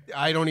 I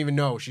don't even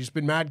know. She's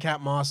been Madcap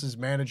Moss's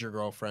manager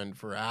girlfriend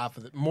for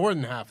more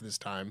than half of this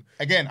time.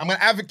 Again, I'm going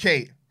to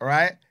advocate, all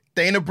right?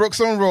 Dana Brooks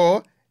on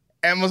Raw,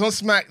 Emma's on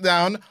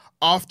SmackDown.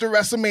 After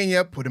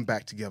WrestleMania, put them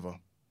back together.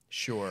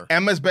 Sure.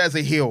 Emma's better as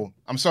a heel.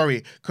 I'm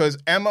sorry, because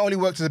Emma only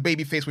works as a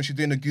babyface when she's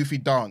doing a goofy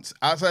dance.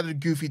 Outside of the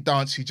goofy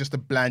dance, she's just a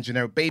bland,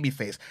 generic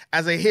babyface.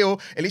 As a heel,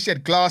 at least she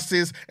had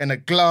glasses and the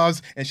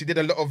gloves, and she did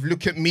a lot of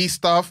look at me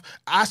stuff.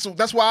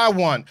 That's what I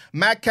want.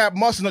 Madcap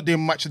Moss is not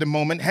doing much at the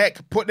moment.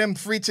 Heck, put them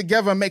three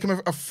together and make them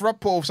a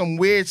throuple of some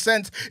weird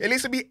sense. At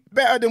least it'd be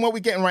better than what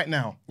we're getting right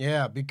now.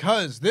 Yeah,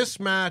 because this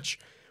match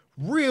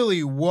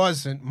really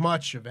wasn't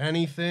much of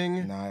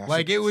anything.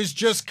 Like, it was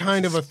just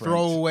kind of a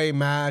throwaway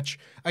match.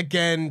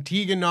 Again,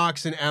 Tegan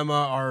Nox and Emma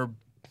are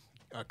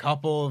a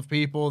couple of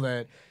people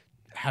that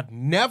have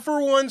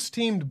never once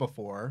teamed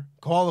before,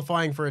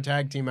 qualifying for a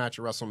tag team match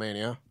at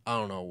WrestleMania. I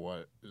don't know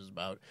what it is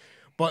about,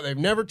 but they've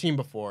never teamed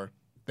before.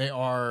 They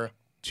are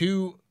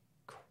two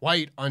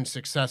quite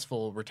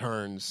unsuccessful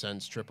returns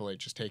since Triple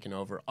H has taken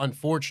over,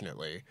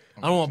 unfortunately.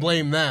 I don't want to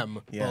blame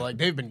them, but like,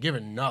 they've been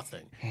given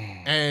nothing.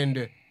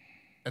 And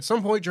at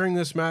some point during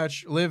this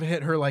match, Liv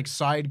hit her like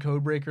side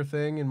code breaker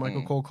thing, and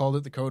Michael Cole called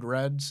it the code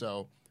red.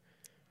 So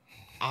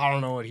I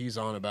don't know what he's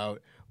on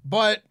about.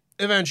 But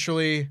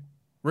eventually,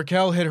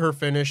 Raquel hit her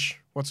finish.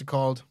 What's it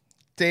called?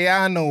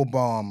 Diano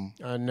Bomb.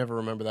 I never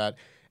remember that.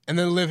 And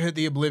then Liv hit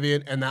the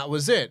Oblivion, and that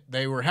was it.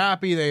 They were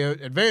happy. They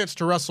advanced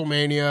to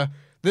WrestleMania.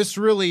 This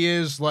really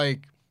is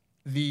like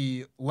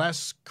the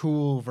less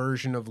cool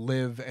version of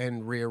Liv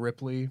and Rhea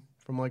Ripley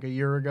from like a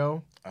year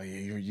ago. Oh,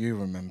 yeah, you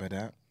remember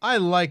that. I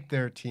like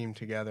their team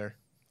together.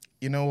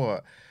 You know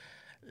what?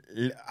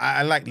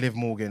 I like Liv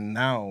Morgan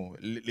now.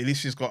 At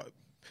least she's got...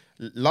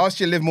 Last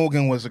year, Liv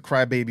Morgan was a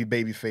crybaby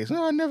babyface.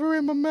 Oh, I never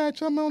in my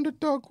match. I'm on the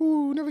dog.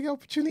 Ooh, never get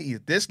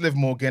opportunities. This Liv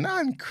Morgan,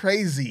 I'm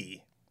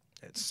crazy.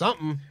 It's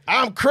something.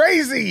 I'm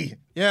crazy.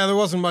 Yeah, there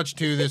wasn't much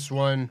to this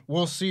one.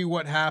 We'll see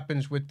what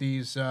happens with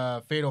these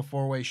Fatal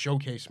 4-Way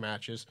showcase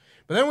matches.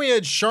 But then we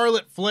had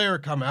Charlotte Flair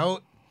come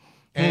out,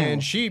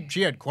 and she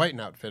had quite an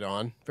outfit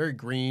on. Very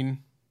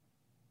green.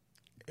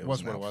 It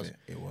wasn't what it was.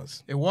 It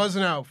was. It was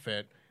an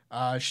outfit.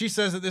 She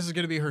says that this is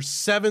going to be her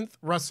 7th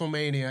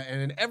WrestleMania,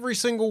 and in every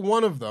single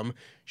one of them,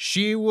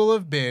 she will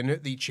have been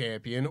the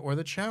champion or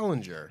the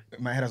challenger.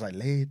 In my head, I was like,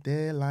 "Late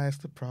there lies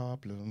the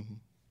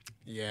problem."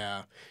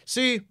 Yeah.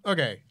 See,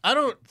 okay, I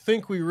don't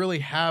think we really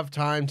have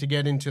time to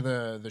get into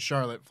the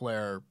Charlotte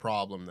Flair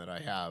problem that I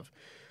have,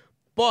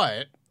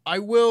 but I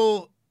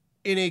will,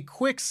 in a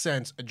quick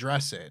sense,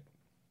 address it.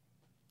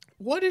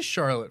 What is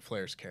Charlotte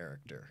Flair's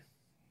character,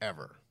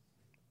 ever?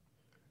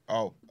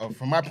 Oh,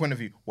 from my point of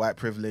view, white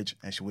privilege,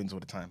 and she wins all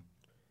the time.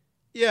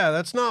 Yeah,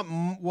 that's not,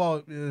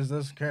 well,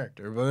 that's a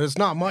character, but it's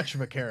not much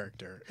of a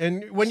character.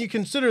 And when you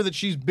consider that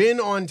she's been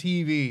on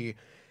TV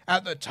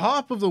at the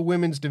top of the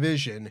women's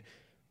division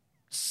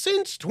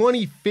since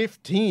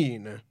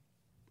 2015,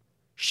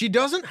 she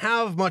doesn't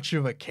have much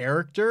of a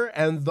character,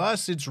 and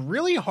thus it's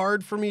really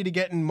hard for me to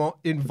get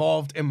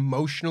involved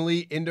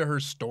emotionally into her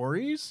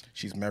stories.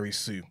 She's Mary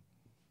Sue.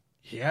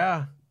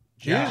 Yeah.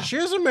 She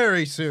is a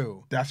Mary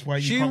Sue. That's why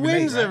she can't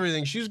wins relate, right?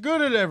 everything. She's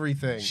good at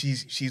everything.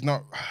 She's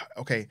not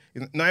okay.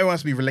 Not everyone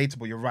wants to be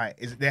relatable. You're right.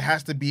 There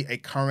has to be a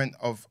current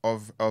of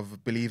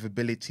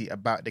believability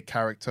about the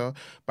character,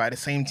 but at the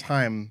same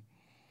time,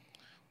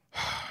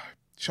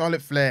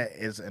 Charlotte Flair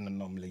is an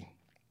anomaly.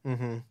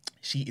 Mm-hmm.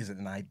 She is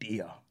an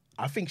idea.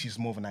 I think she's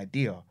more of an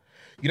idea.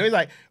 You know,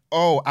 like,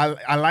 oh,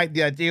 I like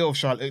the idea of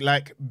Charlotte.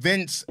 Like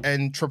Vince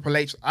and Triple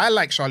H. I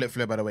like Charlotte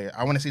Flair, by the way.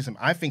 I want to see some.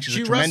 I think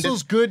she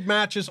wrestles good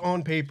matches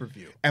on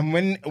pay-per-view. And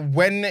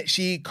when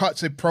she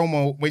cuts a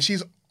promo, when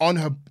she's on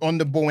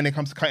the ball when it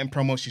comes to cutting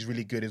promos, she's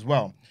really good as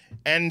well.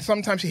 And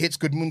sometimes she hits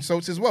good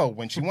moonsaults as well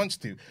when she wants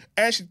to.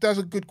 And she does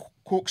a good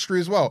corkscrew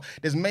as well.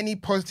 There's many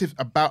positives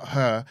about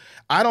her.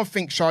 I don't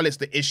think Charlotte's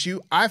the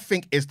issue. I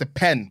think it's the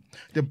pen.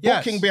 The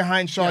booking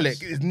behind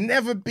Charlotte has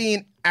never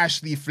been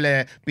Ashley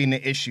Flair being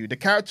the issue. The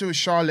character of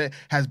Charlotte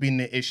has been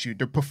the issue.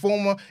 The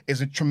performer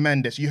is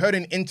tremendous. You heard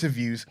in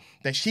interviews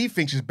that she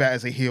thinks she's better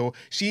as a heel.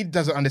 She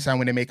doesn't understand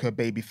when they make her a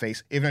baby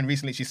face. Even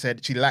recently she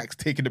said she likes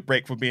taking a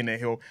break for being a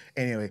heel.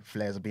 Anyway,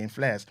 Flairs are being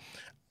Flairs.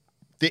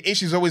 The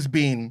issue's always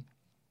been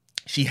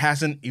she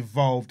hasn't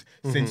evolved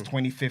since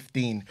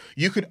 2015.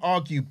 You could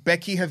argue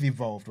Becky has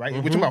evolved, right?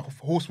 We're talking about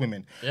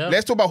horsewomen. Yep.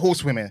 Let's talk about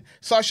horsewomen.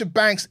 Sasha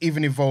Banks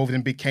even evolved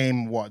and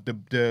became what?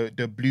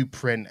 The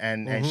blueprint,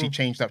 and she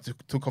changed up,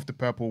 took off the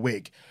purple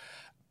wig.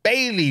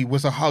 Bayley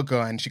was a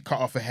hugger and she cut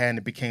off her hair and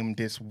it became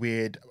this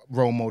weird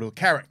role model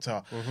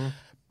character.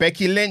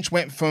 Becky Lynch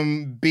went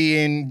from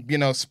being,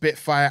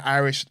 Spitfire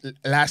Irish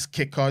lass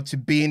kicker to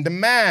being the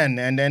man,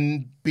 and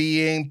then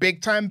being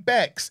big-time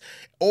Becks.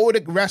 All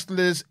the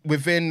wrestlers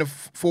within the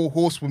Four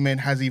Horsewomen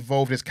has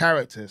evolved as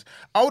characters.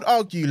 I would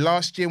argue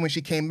last year when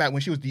she came back,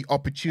 when she was the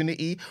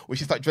Opportunity, when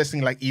she started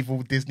dressing like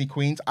evil Disney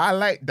queens, I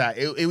like that.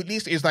 At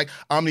least it's like,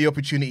 I'm the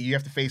Opportunity, you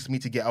have to face me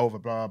to get over,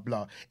 blah,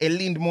 blah. It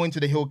leaned more into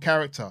the heel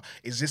character.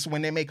 Is this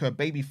when they make her a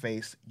baby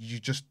face, you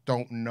just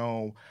don't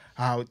know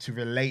how to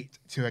relate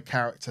to a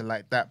character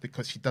like that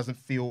because she doesn't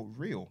feel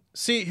real.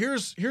 See,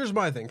 here's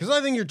my thing, because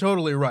I think you're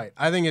totally right.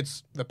 I think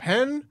it's the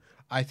pen,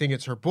 I think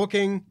it's her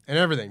booking and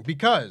everything,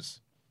 because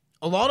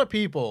a lot of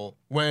people,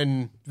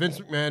 when Vince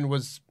McMahon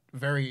was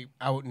very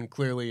out and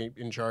clearly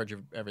in charge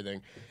of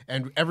everything,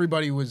 and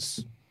everybody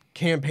was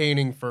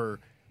campaigning for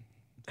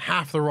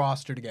half the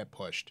roster to get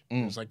pushed.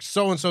 It was like,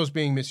 so-and-so's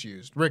being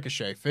misused.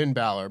 Ricochet, Finn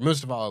Balor,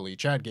 Mustafa Ali,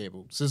 Chad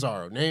Gable,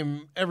 Cesaro,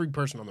 name every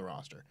person on the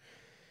roster.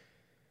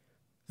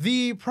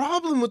 The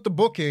problem with the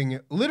booking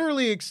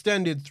literally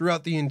extended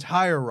throughout the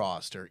entire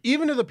roster,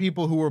 even to the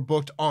people who were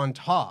booked on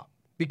top.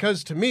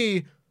 Because to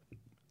me,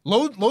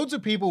 loads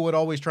of people would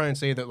always try and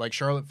say that like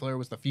Charlotte Flair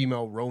was the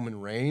female Roman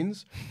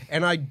Reigns,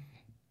 and I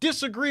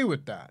disagree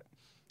with that.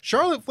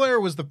 Charlotte Flair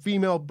was the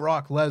female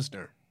Brock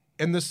Lesnar,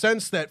 in the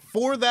sense that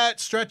for that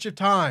stretch of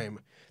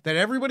time that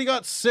everybody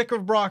got sick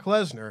of Brock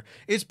Lesnar,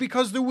 it's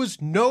because there was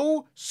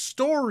no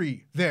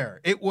story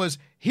there. It was,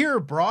 here,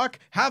 Brock,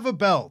 have a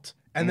belt.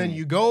 And then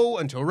you go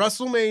until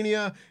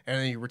WrestleMania, and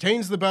then he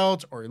retains the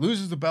belt, or he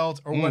loses the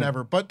belt, or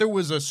whatever. But there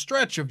was a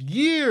stretch of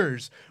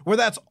years where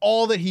that's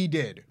all that he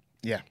did.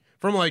 Yeah.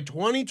 From like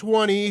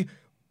 2020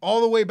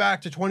 all the way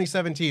back to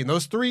 2017.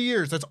 Those 3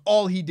 years, that's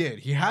all he did.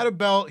 He had a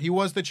belt, he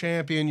was the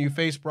champion, you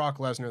face Brock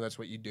Lesnar, that's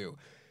what you do.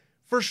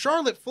 For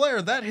Charlotte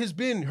Flair, that has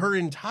been her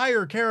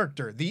entire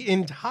character, the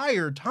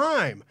entire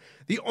time.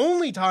 The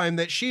only time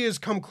that she has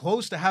come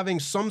close to having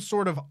some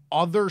sort of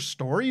other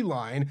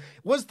storyline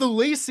was the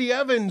Lacey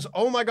Evans,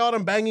 oh my God,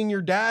 I'm banging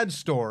your dad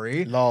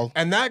story. Lol.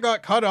 And that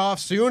got cut off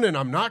soon, and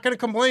I'm not going to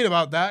complain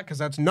about that because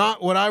that's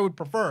not what I would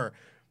prefer.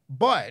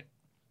 But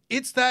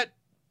it's that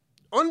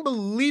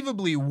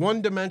unbelievably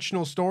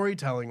one-dimensional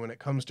storytelling when it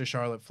comes to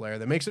Charlotte Flair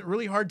that makes it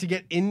really hard to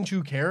get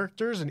into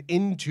characters and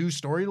into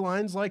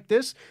storylines like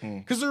this,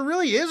 because there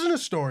really isn't a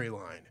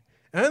storyline.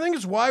 And I think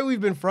it's why we've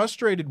been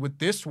frustrated with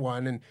this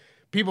one, and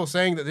people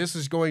saying that this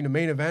is going to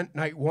main event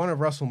night 1 of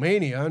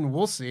WrestleMania, and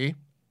we'll see.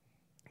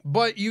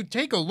 But you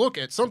take a look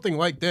at something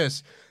like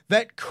this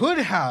that could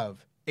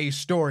have a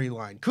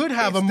storyline, could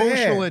have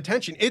emotional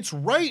attention. It's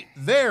right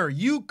there.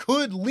 You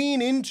could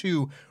lean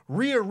into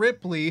Rhea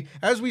Ripley,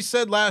 as we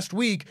said last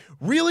week,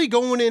 really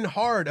going in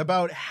hard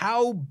about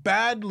how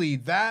badly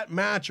that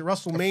match at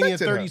WrestleMania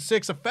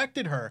 36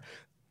 affected her.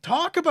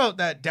 Talk about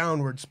that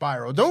downward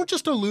spiral. Don't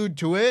just allude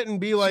to it and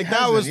be like,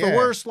 that was the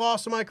worst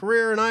loss of my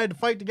career and I had to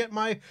fight to get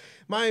my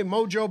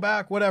mojo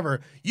back,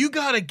 whatever. You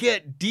got to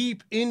get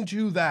deep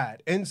into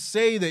that and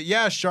say that,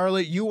 yeah,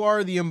 Charlotte, you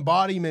are the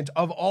embodiment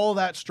of all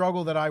that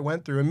struggle that I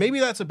went through. And maybe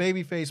that's a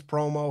babyface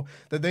promo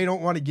that they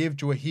don't want to give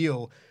to a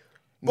heel.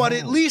 But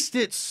at least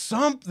it's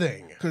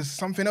something. Because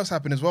something else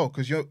happened as well.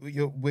 Because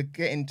we're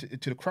getting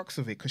to the crux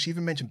of it. Because she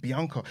even mentioned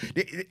Bianca.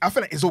 I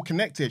feel like it's all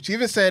connected. She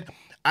even said,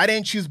 I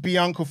didn't choose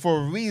Bianca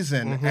for a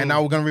reason. And I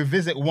was going to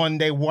revisit one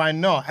day. Why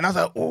not? And I was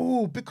like,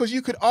 oh, because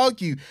you could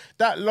argue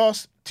that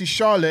loss to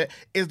Charlotte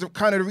is the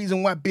kind of the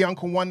reason why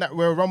Bianca won that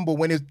Royal Rumble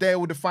when it's there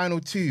with the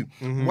final 2.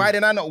 Why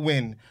did I not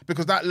win?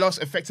 Because that loss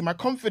affected my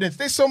confidence.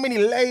 There's so many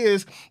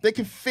layers they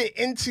can fit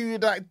into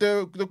like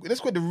the let's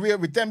call it the real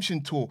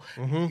redemption tour.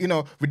 You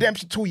know,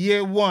 redemption tour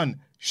year 1,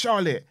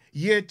 Charlotte.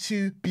 Year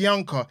 2,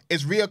 Bianca.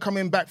 Is Rhea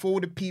coming back for all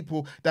the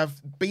people that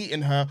have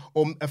beaten her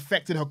or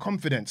affected her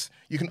confidence?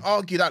 You can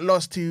argue that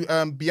loss to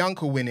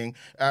Bianca winning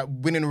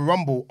the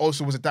Rumble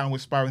also was a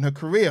downward spiral in her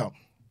career.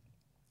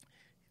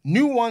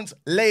 Nuanced,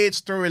 layered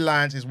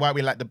storylines is why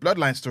we like the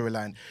Bloodline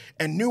storyline.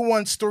 And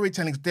nuanced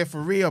storytelling is there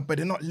for Rhea, but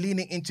they're not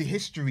leaning into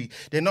history.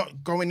 They're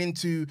not going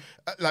into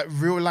like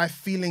real life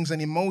feelings and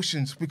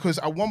emotions. Because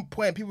at one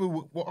point,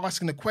 people were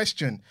asking the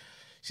question,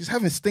 she's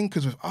having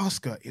stinkers with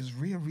Asuka. Is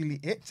Rhea really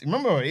it?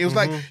 Remember, it was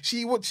like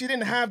she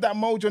didn't have that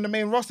mojo on the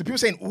main roster. People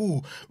saying,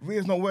 "Ooh,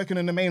 Rhea's not working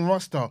on the main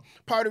roster."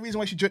 Part of the reason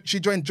why she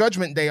joined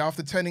Judgment Day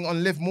after turning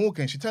on Liv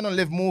Morgan. She turned on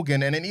Liv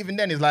Morgan, and then even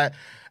then it's like,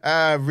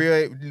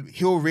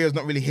 Rhea's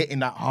not really hitting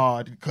that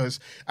hard because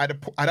at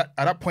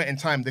that point in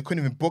time they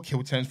couldn't even book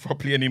heel turns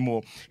properly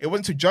anymore. It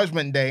wasn't to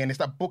Judgment Day, and they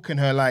start booking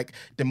her like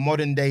the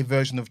modern day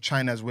version of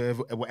China as we're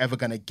ever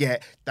gonna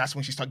get. That's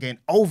when she started getting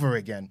over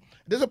again.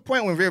 There's a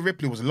point when Rhea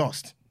Ripley was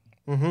lost.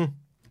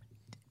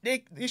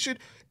 They should,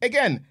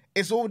 again,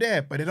 it's all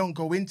there, but they don't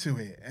go into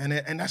it. And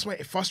that's why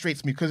it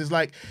frustrates me, because it's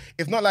like,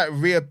 it's not like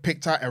Rhea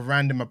picked out a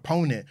random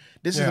opponent.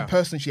 This is a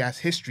person she has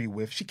history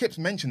with. She keeps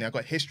mentioning, I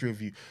got history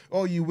with you.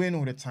 Oh, you win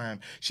all the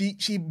time.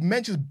 She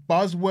mentions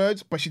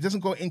buzzwords, but she doesn't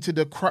go into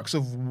the crux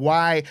of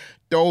why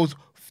those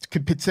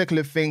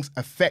particular things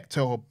affect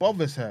her or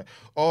bothers her.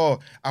 Oh,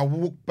 I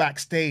walk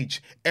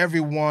backstage.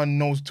 Everyone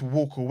knows to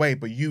walk away,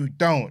 but you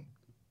don't.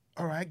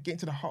 All right, get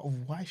into the heart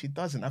of why she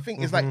doesn't. I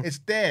think it's like, it's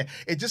there.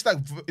 It's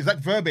like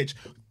verbiage.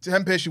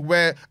 Tempest should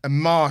wear a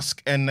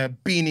mask and a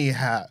beanie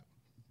hat.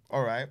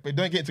 all right, but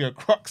don't get to the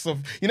crux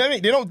of, you know what I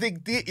mean? They don't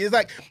dig deep. It's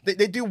like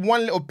they do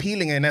one little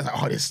peeling and it's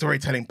like, oh, there's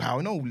storytelling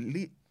power. No,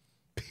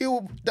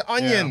 peel the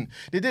onion. Yeah.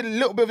 They did a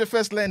little bit of the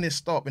first layer and they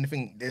stop and they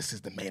think this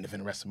is the main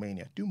event of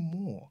WrestleMania. Do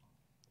more.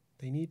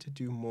 They need to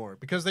do more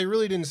because they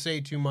really didn't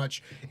say too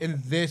much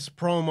in this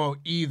promo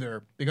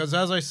either. Because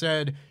as I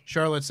said,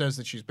 Charlotte says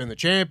that she's been the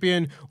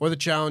champion or the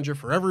challenger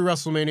for every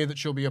WrestleMania that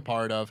she'll be a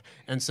part of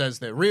and says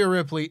that Rhea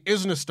Ripley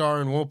isn't a star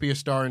and won't be a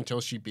star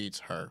until she beats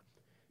her.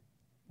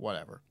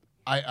 Whatever.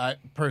 I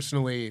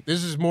personally,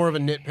 this is more of a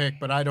nitpick,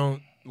 but I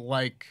don't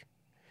like...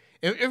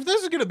 If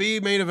this is going to be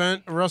main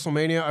event of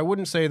WrestleMania, I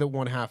wouldn't say that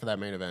one half of that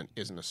main event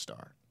isn't a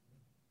star.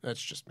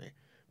 That's just me.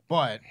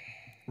 But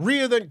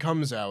Rhea then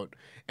comes out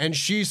and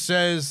she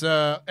says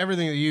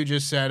everything that you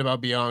just said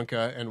about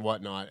Bianca and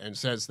whatnot, and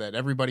says that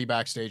everybody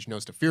backstage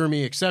knows to fear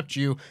me except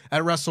you.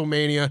 At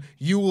WrestleMania,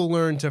 you will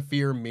learn to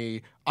fear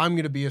me. I'm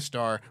going to be a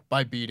star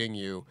by beating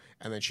you.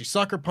 And then she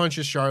sucker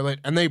punches Charlotte,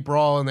 and they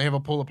brawl, and they have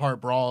a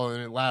pull-apart brawl,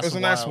 and it lasts a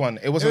while. Nice one.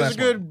 It was a nice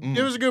one.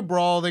 It was a good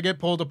brawl. They get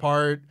pulled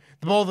apart.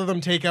 Both of them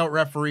take out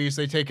referees.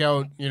 They take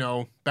out,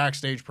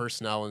 backstage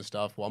personnel and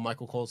stuff, while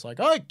Michael Cole's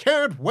like, I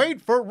can't wait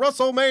for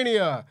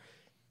WrestleMania.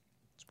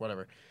 It's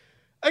whatever.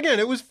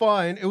 Again, it was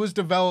fine. It was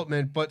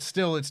development, but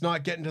still, it's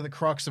not getting to the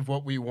crux of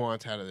what we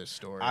want out of this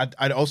story.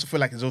 I'd also feel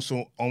like it's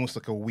also almost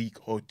like a week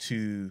or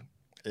two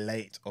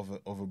late of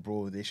a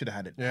brawl. They should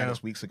have had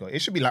it weeks ago.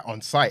 It should be like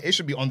on site. It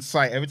should be on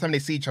site. Every time they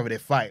see each other, they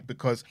fight.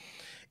 Because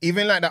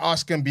even like the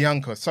Asuka and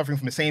Bianca suffering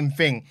from the same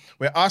thing,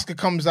 where Asuka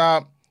comes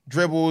out,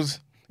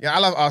 dribbles. Yeah, I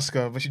love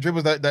Asuka, but she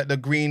dribbles the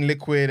green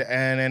liquid,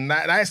 and then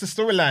that's the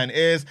storyline.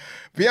 Is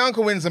Bianca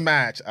wins the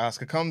match,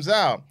 Asuka comes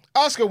out.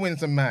 Asuka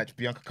wins the match,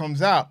 Bianca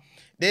comes out.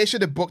 They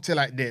should have booked it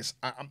like this.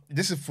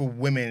 This is for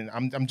women.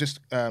 I'm just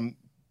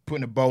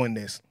putting a bow in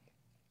this.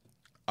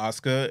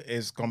 Asuka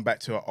is gone back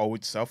to her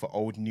old self, her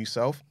old new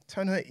self.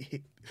 Turn her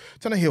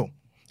heel.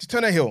 Just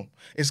turn her heel.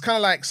 It's kind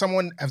of like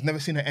someone has never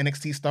seen her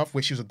NXT stuff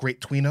where she was a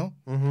great tweener.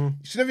 Mm-hmm.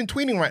 She's not even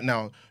tweening right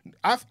now.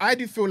 I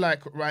do feel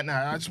like right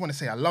now, I just want to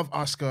say I love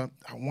Asuka.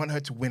 I want her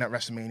to win at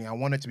WrestleMania. I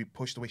want her to be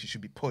pushed the way she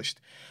should be pushed.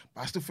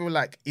 But I still feel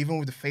like even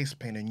with the face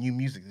paint and new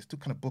music, they're still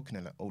kind of booking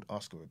her like old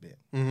Asuka a bit.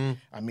 Mm-hmm.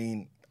 I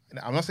mean,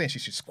 I'm not saying she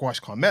should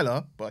squash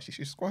Carmella, but she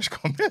should squash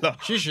Carmella.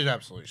 She should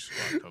absolutely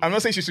squash Carmella. I'm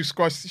not saying she should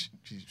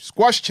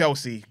squash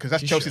Chelsea, because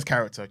that's Chelsea's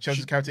character.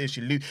 Chelsea's character is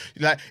she lose.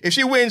 Like, if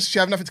she wins, she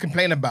have nothing to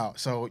complain about.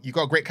 So you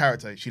got a great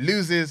character. She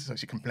loses, so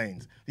she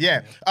complains.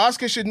 Yeah.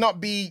 Asuka should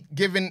not be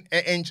given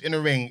an inch in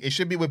the ring. It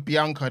should be with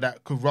Bianca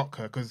that could rock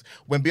her, because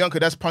when Bianca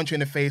does punch her in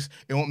the face,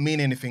 it won't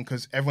mean anything,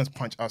 because everyone's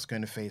punched Asuka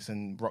in the face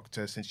and rocked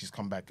her since she's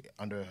come back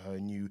under her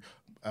new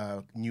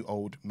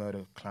old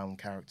murder clown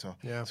character.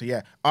 Yeah. So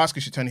yeah,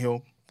 Asuka should turn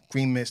heel.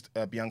 Green mist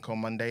Bianca on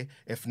Monday.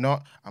 If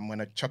not, I'm going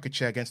to chuck a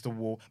chair against the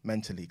wall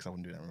mentally, because I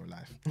wouldn't do that in real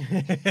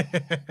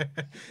life.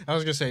 I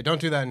was going to say,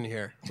 don't do that in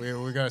here. We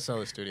got to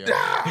sell the studio.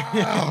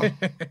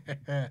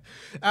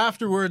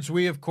 Afterwards,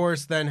 we, of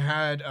course, then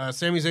had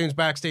Sami Zayn's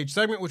backstage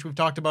segment, which we've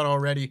talked about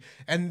already.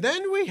 And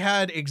then we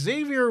had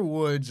Xavier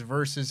Woods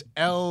versus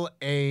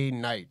L.A.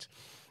 Knight.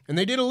 And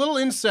they did a little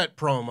inset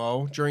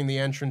promo during the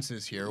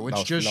entrances here,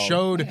 which just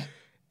showed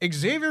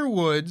Xavier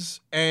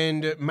Woods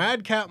and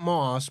Madcap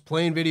Moss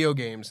playing video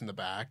games in the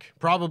back,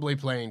 probably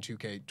playing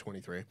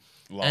 2K23.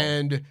 Wow.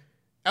 And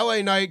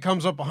LA Knight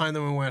comes up behind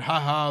them and went,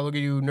 haha, look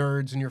at you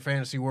nerds in your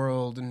fantasy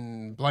world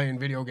and playing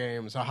video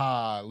games,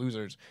 haha,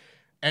 losers.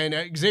 And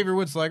Xavier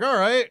Woods like, all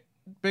right,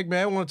 big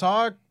man, want to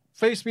talk?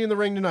 Face me in the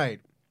ring tonight.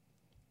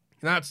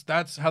 And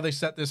that's how they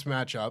set this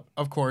match up.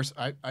 Of course,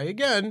 I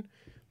again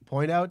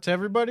point out to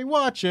everybody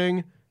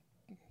watching,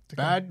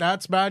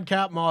 that's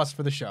Madcap Moss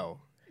for the show.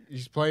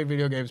 He's playing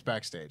video games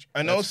backstage.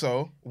 And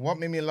also, what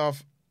made me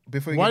laugh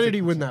before? Why did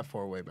he win that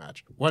 4-way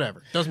match?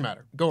 Whatever, doesn't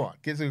matter. Go on.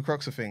 Get to the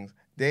crux of things.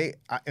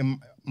 In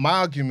my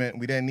argument,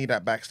 we didn't need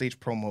that backstage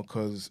promo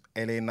because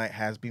LA Knight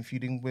has been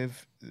feuding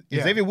with.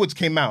 Xavier Woods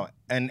came out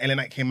and LA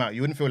Knight came out.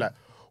 You wouldn't feel like,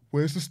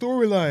 where's the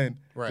storyline?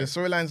 Right. The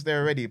storyline's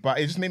there already. But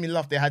it just made me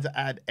laugh. They had to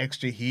add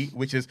extra heat,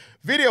 which is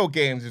video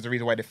games is the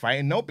reason why they're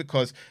fighting. Not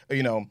because,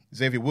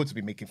 Xavier Woods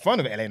will be making fun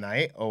of LA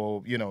Knight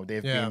or,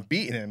 they've been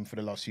beating him for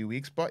the last few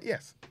weeks. But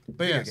yes,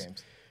 video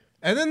games.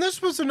 And then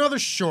this was another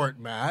short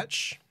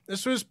match.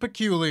 This was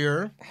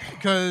peculiar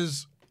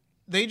because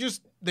they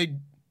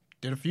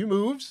did a few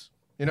moves,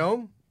 did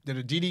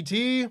a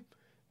DDT,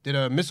 did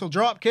a missile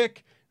drop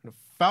kick, and a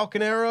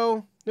Falcon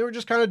Arrow. They were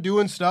just kind of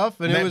doing stuff.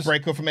 And Neck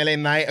breaker from LA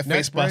Knight, a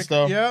face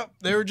buster. Yeah,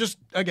 they were just,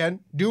 again,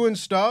 doing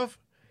stuff.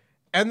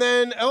 And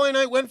then LA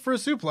Knight went for a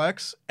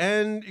suplex,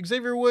 and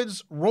Xavier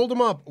Woods rolled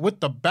him up with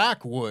the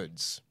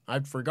backwoods.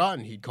 I'd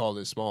forgotten he'd called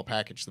his small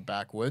package the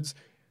backwoods.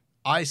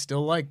 I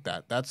still like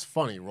that. That's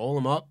funny. Roll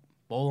him up,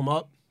 bowl him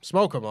up,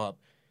 smoke him up.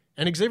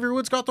 And Xavier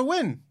Woods got the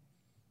win.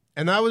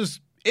 And that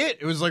was it.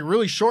 It was like a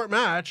really short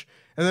match.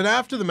 And then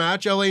after the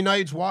match, LA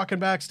Knight's walking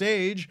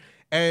backstage,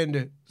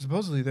 and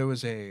supposedly there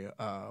was a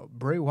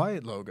Bray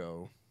Wyatt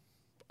logo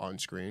on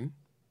screen.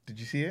 Did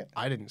you see it?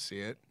 I didn't see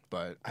it,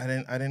 but I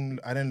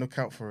didn't look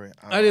out for it.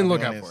 I didn't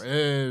look out for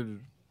it.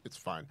 It's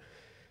fine.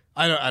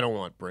 I don't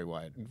want Bray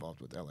Wyatt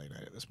involved with LA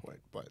Knight at this point,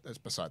 but that's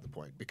beside the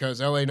point.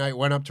 Because LA Knight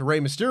went up to Rey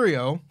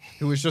Mysterio,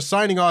 who was just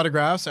signing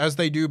autographs, as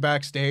they do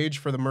backstage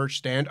for the merch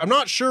stand. I'm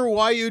not sure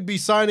why you'd be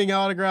signing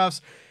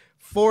autographs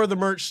for the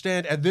merch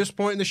stand at this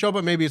point in the show,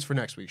 but maybe it's for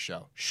next week's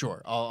show.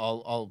 Sure,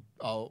 I'll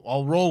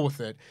roll with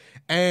it.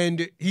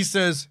 And he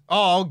says,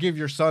 "Oh, I'll give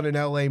your son an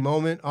LA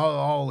moment.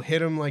 I'll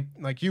hit him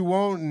like you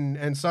won't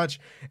and such."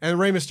 And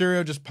Rey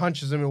Mysterio just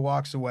punches him and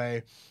walks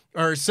away,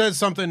 or says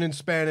something in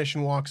Spanish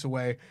and walks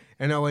away.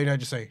 And LA Knight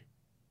just say,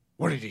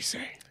 "What did he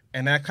say?"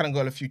 And I kind of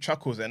got a few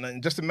chuckles. And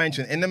then just to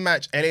mention, in the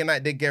match, LA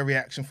Knight did get a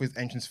reaction for his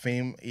entrance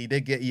theme. He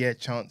did get a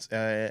chance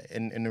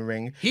in the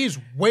ring. He's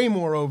way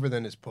more over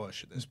than his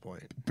push at this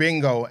point.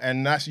 Bingo.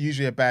 And that's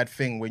usually a bad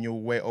thing when you're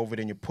way over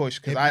than your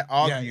push. Because I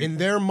argue... Yeah, in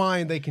their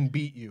mind, they can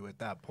beat you at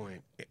that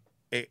point.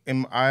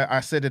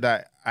 I said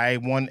that I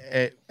want...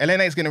 LA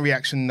Knight's getting a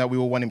reaction that we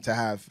all want him to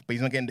have, but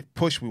he's not getting the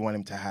push we want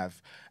him to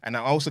have. And I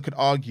also could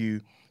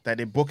argue that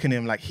they're booking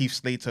him like Heath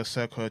Slater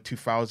circa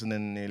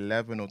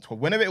 2011 or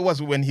 12, whenever it was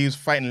when he was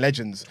fighting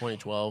legends.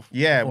 2012.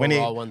 Yeah, when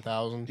Raw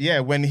 1000. Yeah,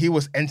 when he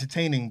was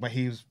entertaining, but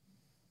he was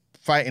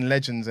fighting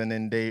legends and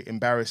then they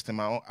embarrassed him.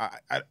 LA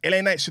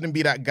Knight shouldn't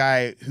be that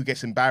guy who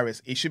gets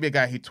embarrassed. He should be a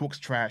guy who talks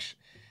trash.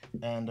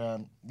 And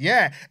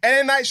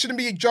LA Knight shouldn't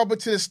be a jobber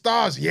to the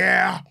stars.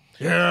 Yeah.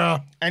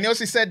 And he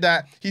also said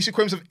that he should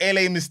call himself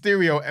LA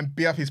Mysterio and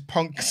beat up his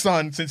punk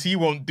son since he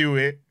won't do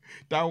it.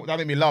 That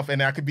made me laugh,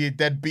 and I could be a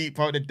deadbeat,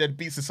 part of the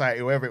Deadbeat Society,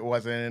 whoever it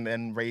was, and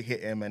then Ray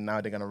hit him, and now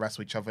they're going to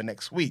wrestle each other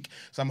next week.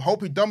 So I'm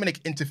hoping Dominic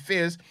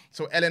interferes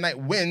so LA Knight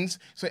wins,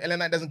 so LA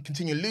Knight doesn't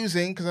continue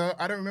losing, because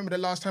I don't remember the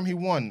last time he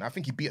won. I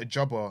think he beat a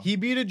jobber. He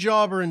beat a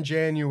jobber in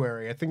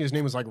January. I think his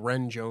name was like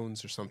Ren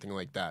Jones or something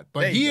like that.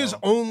 But he has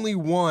only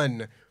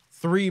won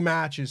 3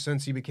 matches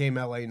since he became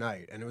LA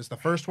Knight. And it was the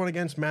first one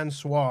against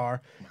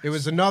Mansoor. It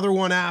was another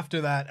one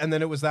after that, and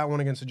then it was that one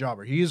against a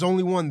jobber. He has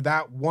only won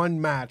that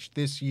one match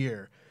this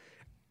year.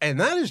 And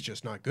that is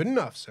just not good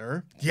enough,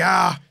 sir.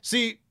 Yeah.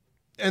 See,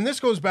 and this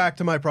goes back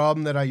to my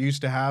problem that I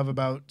used to have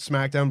about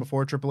SmackDown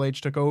before Triple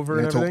H took over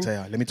and everything.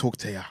 Let me talk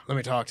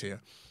to you.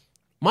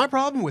 My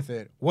problem with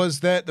it was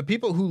that the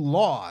people who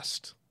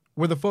lost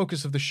were the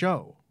focus of the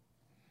show.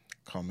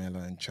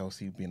 Carmella and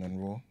Chelsea being on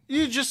Raw.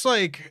 You just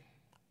like...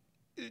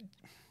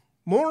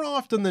 More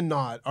often than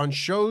not, on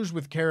shows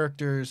with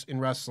characters in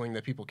wrestling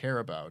that people care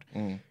about...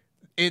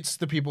 It's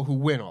the people who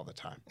win all the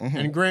time. Mm-hmm.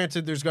 And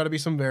granted, there's got to be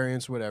some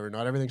variance, whatever.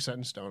 Not everything's set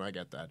in stone. I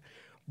get that.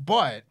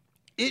 But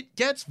it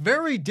gets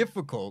very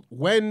difficult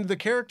when the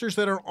characters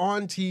that are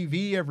on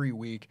TV every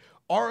week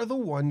are the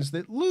ones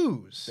that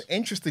lose. The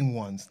interesting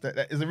ones.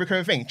 That is a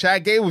recurring thing.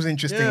 Chad Gable was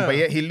interesting, but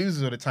yet he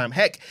loses all the time.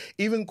 Heck,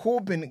 even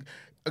Corbin,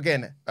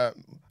 again,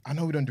 I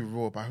know we don't do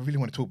Raw, but I really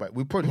want to talk about it.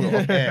 We'll probably do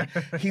it off air.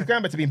 He's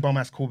going back to being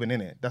bum-ass Corbin,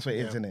 innit? That's what it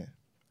is, isn't it?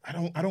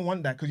 I don't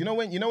want that, because you know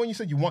when you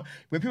said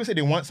when people say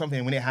they want something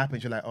and when it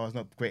happens you're like, oh, it's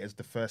not great as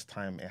the first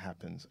time it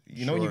happens.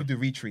 You know, when you do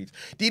retreats.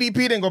 DDP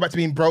didn't go back to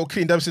being broke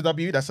in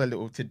WCW. That's a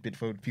little tidbit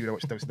for people that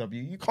watch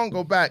WCW. You can't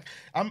go back.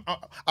 I'm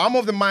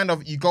of the mind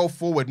of you go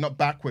forward, not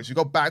backwards. You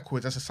go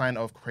backwards, that's a sign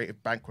of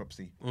creative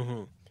bankruptcy.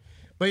 Mm-hmm.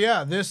 But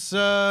yeah, this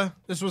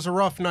was a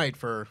rough night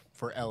for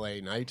LA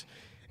Knight,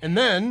 and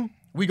then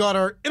we got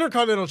our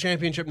Intercontinental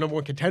Championship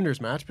 #1 contenders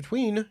match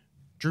between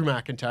Drew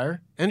McIntyre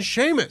and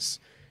Sheamus.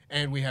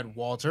 And we had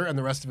Walter and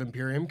the rest of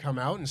Imperium come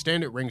out and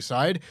stand at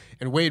ringside.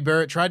 And Wade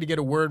Barrett tried to get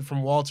a word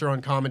from Walter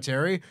on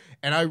commentary.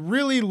 And I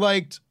really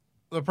liked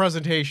the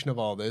presentation of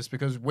all this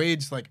because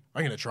Wade's like,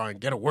 I'm going to try and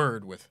get a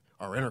word with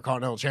our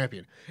Intercontinental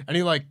Champion. And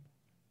he like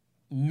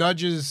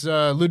nudges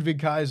Ludwig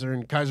Kaiser,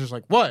 and Kaiser's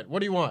like, what? What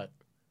do you want?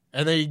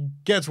 And then he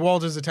gets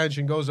Walter's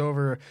attention, goes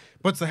over,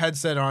 puts the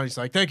headset on. He's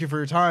like, thank you for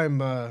your time,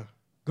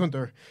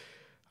 Gunther.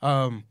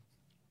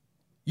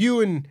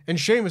 You and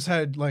Sheamus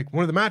had like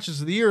one of the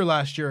matches of the year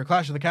last year at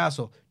Clash of the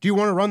Castle. Do you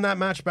want to run that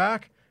match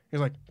back? He's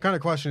like, what kind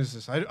of question is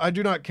this? I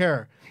do not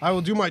care. I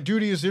will do my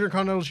duty as the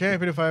Intercontinental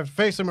Champion if I have to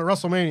face him at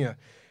WrestleMania.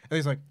 And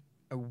he's like,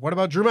 what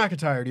about Drew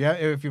McIntyre?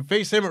 If you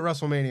face him at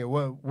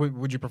WrestleMania,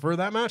 would you prefer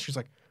that match? He's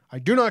like, I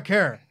do not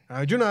care.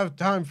 I do not have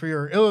time for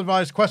your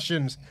ill-advised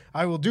questions.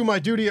 I will do my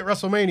duty at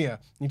WrestleMania.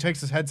 He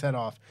takes his headset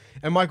off.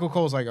 And Michael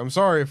Cole's like, I'm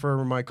sorry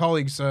for my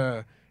colleagues'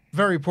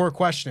 very poor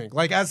questioning.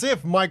 Like, as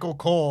if Michael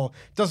Cole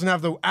doesn't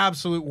have the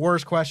absolute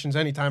worst questions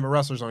anytime a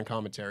wrestler's on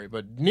commentary,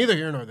 but neither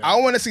here nor there. I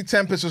want to see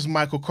Tempest versus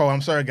Michael Cole.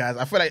 I'm sorry, guys.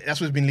 I feel like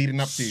that's what's been leading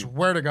up to.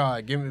 Swear to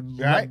God. Give him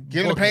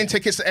the plane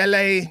tickets to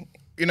LA.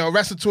 You know,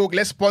 Wrestle Talk.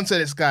 Let's sponsor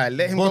this guy.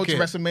 Let him go to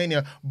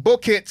WrestleMania.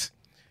 Book it.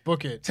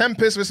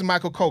 Tempest versus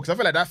Michael Cole, because I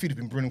feel like that feud has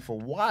been brewing for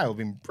a while.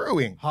 Been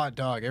brewing. Hot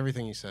dog.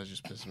 Everything he says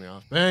just pisses me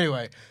off. But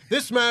anyway,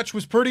 this match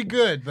was pretty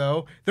good,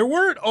 though. There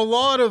weren't a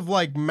lot of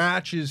like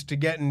matches to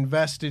get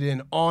invested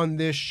in on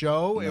this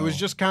show. No. It was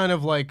just kind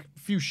of like a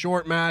few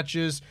short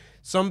matches.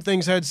 Some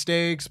things had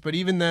stakes, but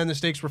even then the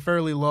stakes were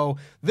fairly low.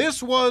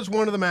 This was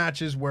one of the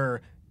matches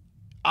where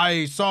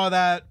I saw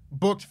that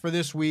booked for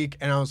this week,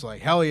 and I was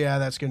like, hell yeah,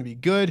 that's going to be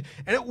good.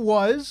 And it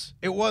was.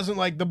 It wasn't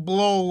like the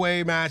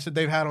blow-away match that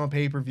they've had on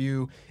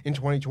pay-per-view in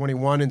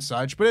 2021 and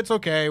such, but it's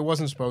okay. It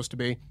wasn't supposed to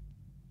be.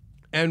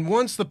 And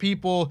once the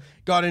people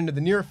got into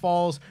the near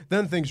falls,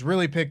 then things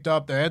really picked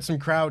up. They had some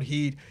crowd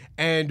heat,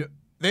 and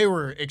they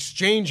were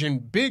exchanging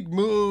big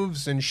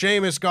moves, and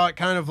Sheamus got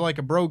kind of like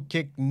a brogue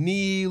kick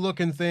knee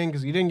looking thing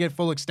because he didn't get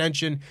full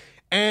extension.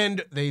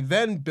 And they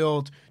then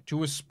built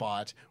to a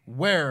spot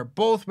where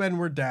both men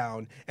were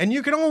down. And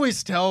you can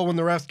always tell when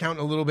the ref's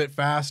counting a little bit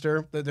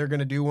faster that they're going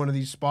to do one of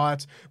these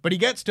spots. But he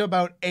gets to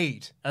about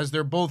 8 as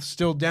they're both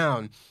still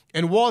down.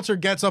 And Walter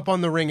gets up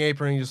on the ring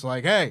apron and he's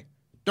like, hey,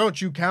 don't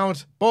you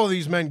count? Both of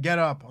these men get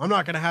up. I'm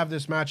not going to have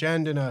this match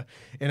end in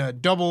a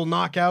double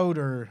knockout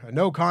or a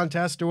no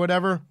contest or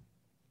whatever.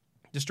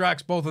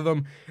 Distracts both of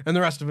them. And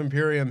the rest of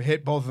Imperium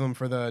hit both of them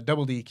for the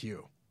double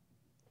DQ.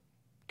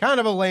 Kind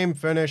of a lame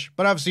finish,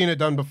 but I've seen it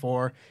done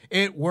before.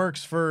 It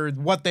works for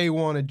what they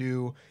want to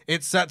do.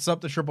 It sets up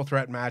the triple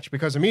threat match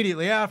because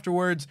immediately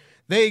afterwards,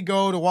 they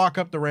go to walk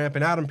up the ramp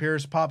and Adam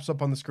Pearce pops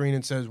up on the screen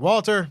and says,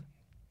 Walter,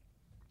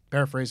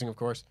 paraphrasing of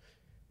course,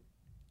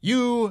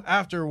 you,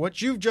 after what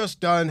you've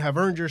just done, have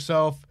earned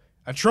yourself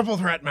a triple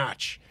threat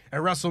match. At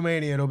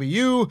WrestleMania, it'll be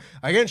you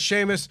against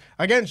Sheamus,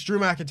 against Drew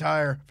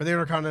McIntyre for the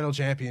Intercontinental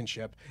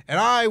Championship. And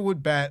I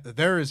would bet that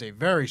there is a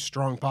very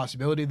strong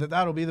possibility that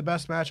that'll be the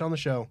best match on the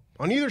show,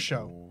 on either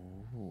show.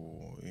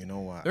 Ooh, you know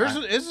what? This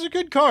is a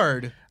good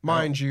card,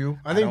 mind you.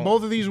 I think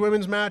both of these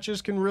women's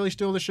matches can really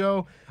steal the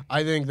show.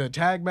 I think the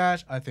tag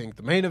match, I think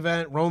the main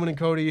event, Roman and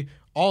Cody,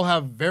 all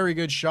have very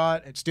good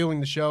shot at stealing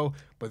the show.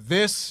 But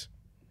this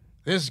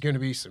is going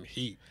to be some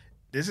heat.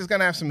 This is going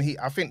to have some heat.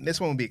 I think this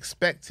one will be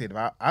expected.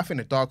 I think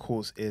the dark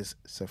horse is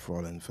Seth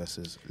Rollins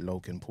versus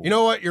Logan Paul. You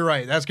know what? You're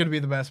right. That's going to be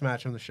the best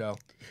match on the show.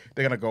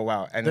 They're going to go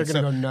out. And they're going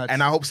to go nuts.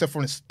 And I hope Seth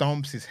Rollins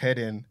stomps his head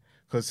in.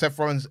 Because Seth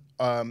Rollins,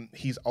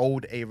 he's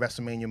owed a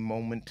WrestleMania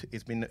moment.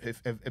 It's been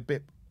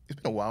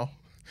a while.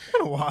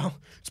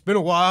 It's been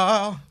a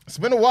while.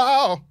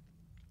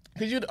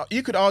 Because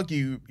you could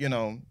argue, you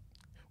know,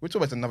 we'll talk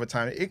about this another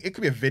time. It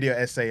could be a video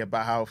essay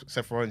about how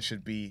Seth Rollins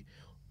should be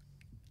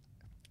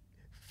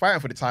fighting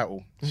for the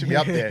title. Should be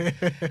up there.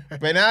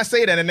 But now I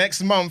say that the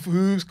next month,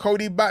 who's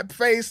Cody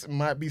backface?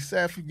 Might be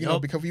Seth, you know,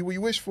 because what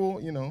you wish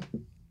for, you know.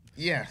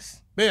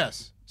 Yes.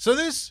 Yes. So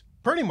this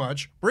pretty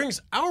much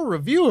brings our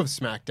review of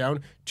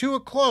SmackDown to a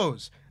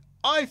close.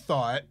 I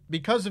thought,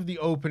 because of the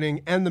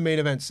opening and the main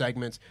event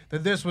segments,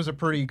 that this was a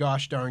pretty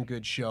gosh darn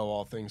good show,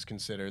 all things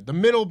considered. The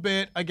middle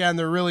bit, again,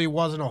 there really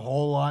wasn't a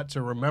whole lot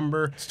to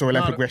remember.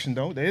 Storyline progression,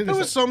 though. There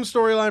was some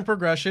storyline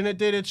progression. It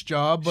did its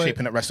job. But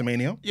shaping up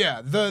WrestleMania.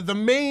 Yeah, the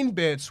main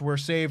bits were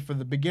saved for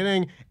the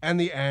beginning and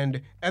the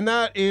end, and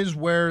that is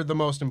where the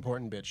most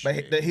important bits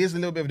should But here's a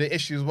little bit of the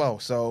issue as well.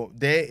 So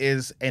there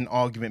is an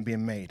argument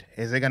being made.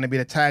 Is there going to be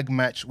the tag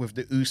match with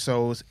the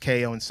Usos,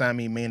 KO and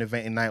Sami main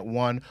event in night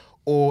 1?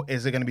 Or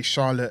is it going to be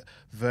Charlotte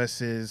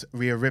versus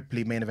Rhea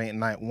Ripley main event in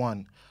night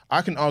 1?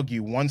 I can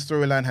argue one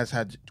storyline has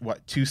had,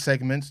 2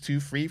 segments,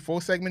 2, 3,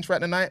 4 segments throughout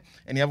the night,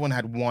 and the other one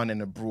had 1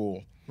 in a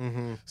brawl.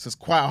 Mm-hmm. So it's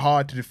quite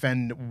hard to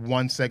defend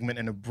one segment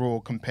in a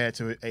brawl compared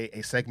to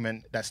a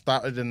segment that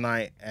started the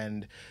night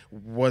and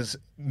was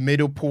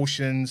middle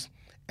portions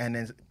and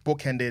then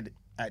bookended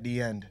at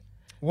the end.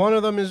 One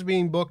of them is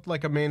being booked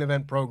like a main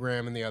event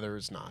program and the other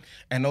is not.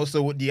 And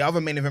also the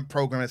other main event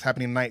program that's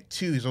happening night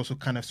 2 is also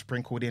kind of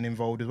sprinkled in,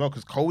 involved as well,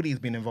 because Cody's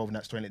been involved in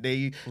that story.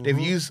 They've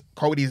used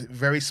Cody's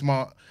very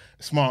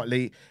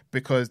smartly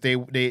because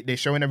they're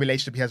showing a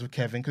relationship he has with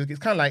Kevin, because it's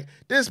kind of like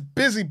this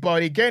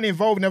busybody getting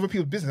involved in other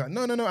people's business. Like,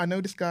 no, I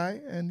know this guy,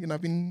 and you know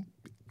I've been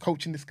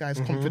coaching this guy's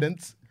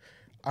confidence.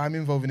 I'm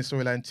involved in the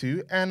storyline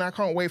too, and I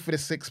can't wait for the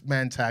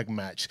 6-man tag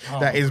match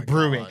that is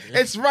brewing. God.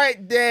 It's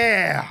right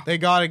there. They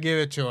got to give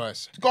it to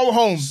us. Go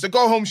home. The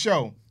go home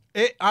show.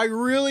 I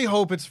really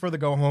hope it's for the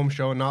go home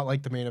show and not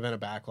like the main event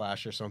of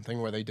Backlash or something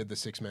where they did the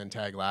 6-man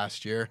tag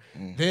last year.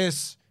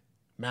 This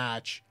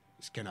match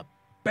is going to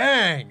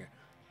bang.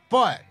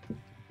 But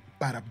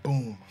bada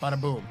boom. Bada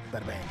boom.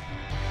 Bada bang.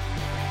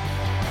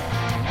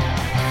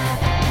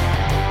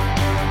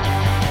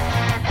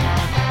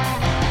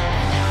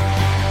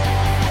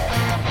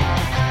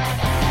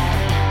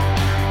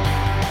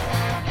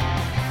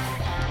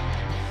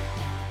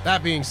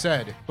 That being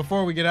said,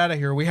 before we get out of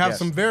here, we have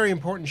some very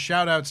important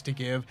shout-outs to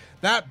give.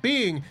 That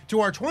being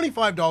to our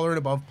 $25 and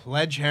above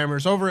pledge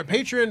hammers over at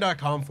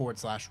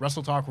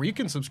patreon.com/WrestleTalk, where you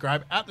can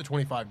subscribe at the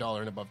 $25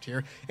 and above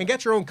tier and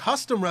get your own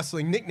custom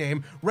wrestling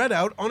nickname read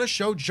out on a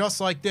show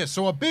just like this.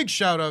 So a big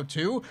shout-out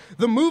to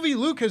the movie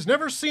Luke has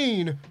never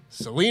seen,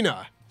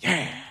 Selena.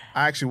 Yeah.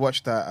 I actually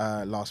watched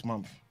that last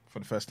month for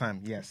the first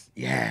time. Yes.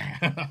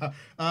 Yeah.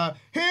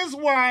 Here's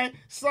why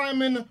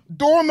Simon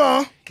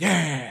Dormer.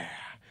 Yeah.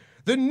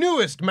 The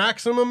newest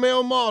Maximum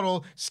Male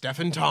model,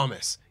 Stephen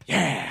Thomas.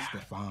 Yeah.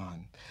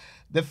 Stefan.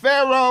 The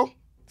Pharaoh,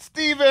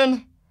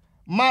 Stephen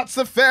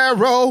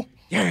Mazzaferro.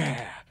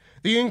 Yeah.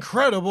 The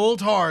incredible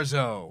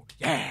Tarzo.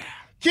 Yeah.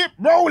 Keep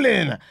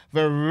rolling,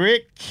 the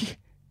Rick. Keep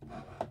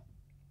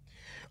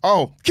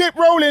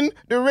rolling,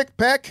 the Rick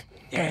Peck.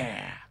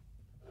 Yeah.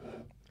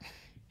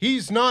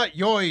 He's not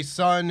your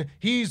son,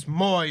 he's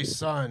my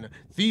son,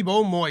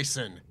 Thebo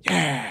Moisen.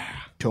 Yeah.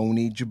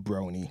 Tony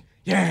Jabroni.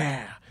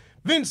 Yeah.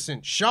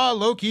 Vincent Shaw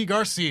Loki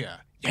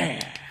Garcia. Yeah.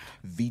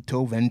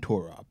 Vito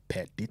Ventura,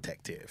 pet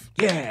detective.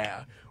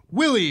 Yeah.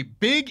 Willie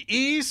Big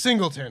E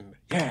Singleton.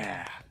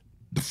 Yeah.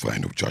 The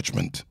final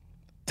judgment.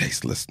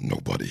 Tasteless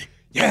nobody.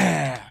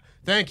 Yeah.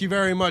 Thank you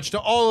very much to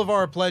all of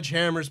our pledge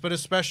hammers, but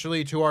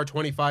especially to our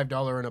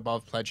 $25 and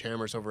above pledge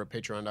hammers over at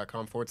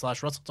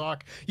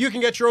patreon.com/WrestleTalk. You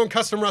can get your own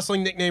custom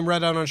wrestling nickname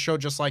read out on a show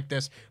just like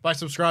this by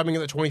subscribing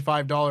at the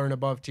 $25 and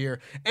above tier.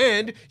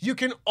 And you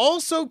can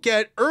also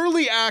get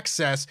early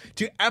access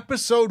to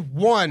episode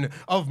 1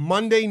 of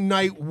Monday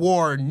Night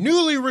War,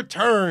 newly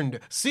returned.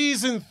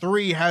 Season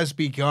 3 has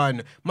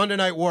begun. Monday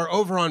Night War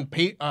over on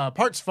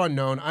Parts Fun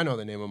Known. I know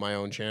the name of my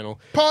own channel.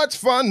 Parts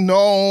Fun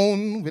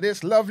Known with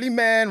this lovely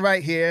man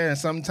right here. And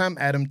sometime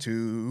Adam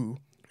too.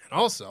 And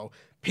also,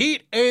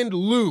 Pete and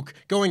Luke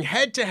going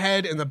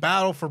head-to-head in the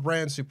battle for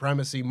brand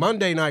supremacy,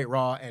 Monday Night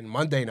Raw and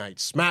Monday Night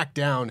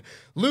SmackDown.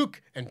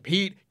 Luke and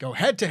Pete go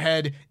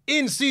head-to-head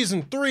in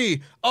Season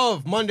 3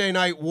 of Monday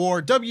Night War,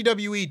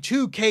 WWE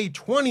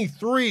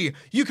 2K23.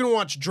 You can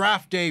watch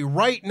Draft Day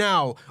right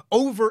now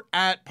over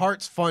at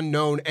Parts Fun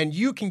Known, and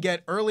you can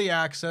get early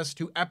access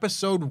to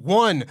Episode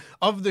 1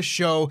 of the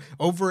show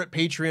over at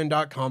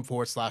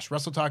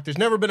patreon.com/WrestleTalk. There's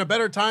never been a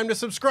better time to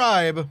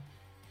subscribe.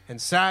 And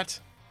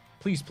Sat,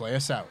 please play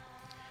us out.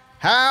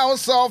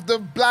 House of the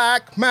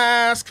Black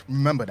Mask.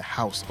 Remember, the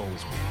house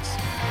always wins.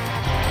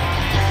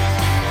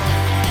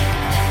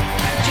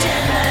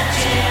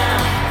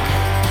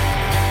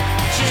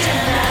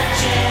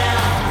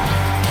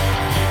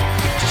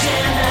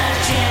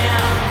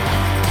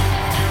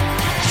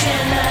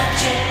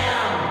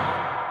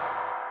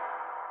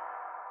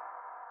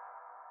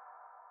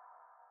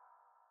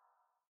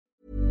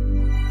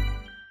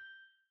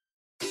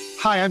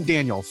 Hi, I'm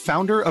Daniel,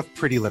 founder of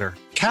Pretty Litter.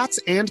 Cats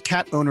and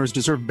cat owners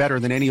deserve better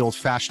than any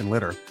old-fashioned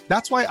litter.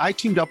 That's why I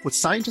teamed up with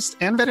scientists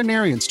and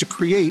veterinarians to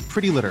create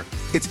Pretty Litter.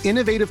 Its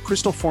innovative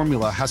crystal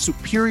formula has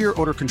superior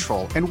odor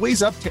control and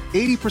weighs up to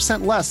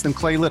 80% less than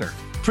clay litter.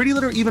 Pretty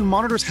Litter even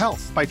monitors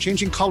health by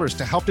changing colors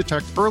to help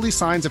detect early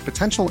signs of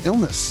potential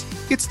illness.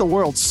 It's the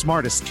world's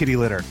smartest kitty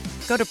litter.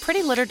 Go to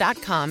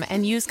prettylitter.com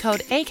and use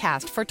code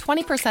ACAST for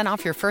 20%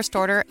 off your first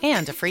order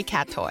and a free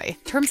cat toy.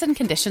 Terms and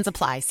conditions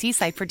apply. See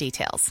site for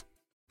details.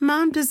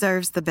 Mom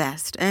deserves the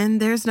best,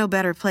 and there's no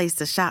better place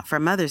to shop for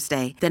Mother's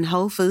Day than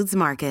Whole Foods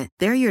Market.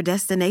 They're your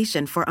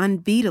destination for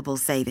unbeatable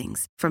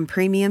savings, from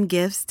premium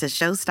gifts to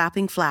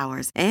show-stopping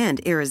flowers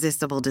and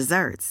irresistible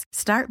desserts.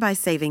 Start by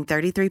saving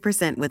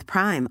 33% with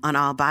Prime on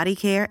all body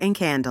care and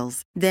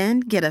candles.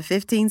 Then get a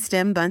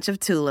 15-stem bunch of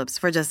tulips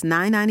for just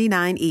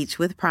 $9.99 each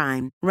with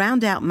Prime.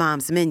 Round out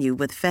Mom's menu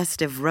with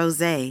festive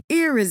rosé,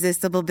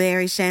 irresistible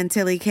berry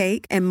chantilly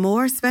cake, and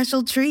more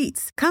special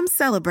treats. Come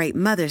celebrate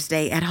Mother's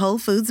Day at Whole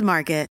Foods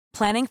Market.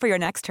 Planning for your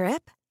next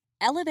trip?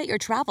 Elevate your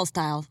travel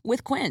style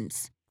with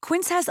Quince.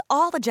 Quince has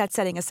all the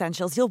jet-setting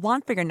essentials you'll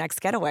want for your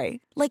next getaway,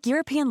 like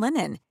European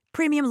linen,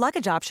 premium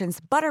luggage options,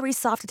 buttery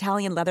soft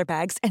Italian leather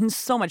bags, and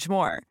so much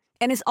more.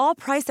 And is all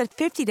priced at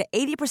 50 to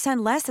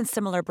 80% less than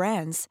similar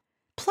brands.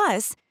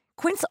 Plus,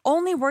 Quince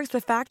only works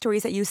with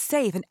factories that use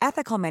safe and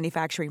ethical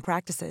manufacturing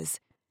practices.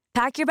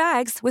 Pack your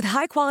bags with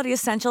high-quality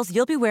essentials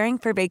you'll be wearing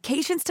for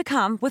vacations to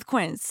come with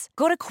Quince.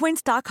 Go to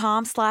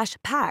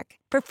quince.com/pack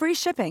for free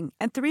shipping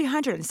and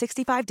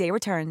 365-day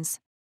returns.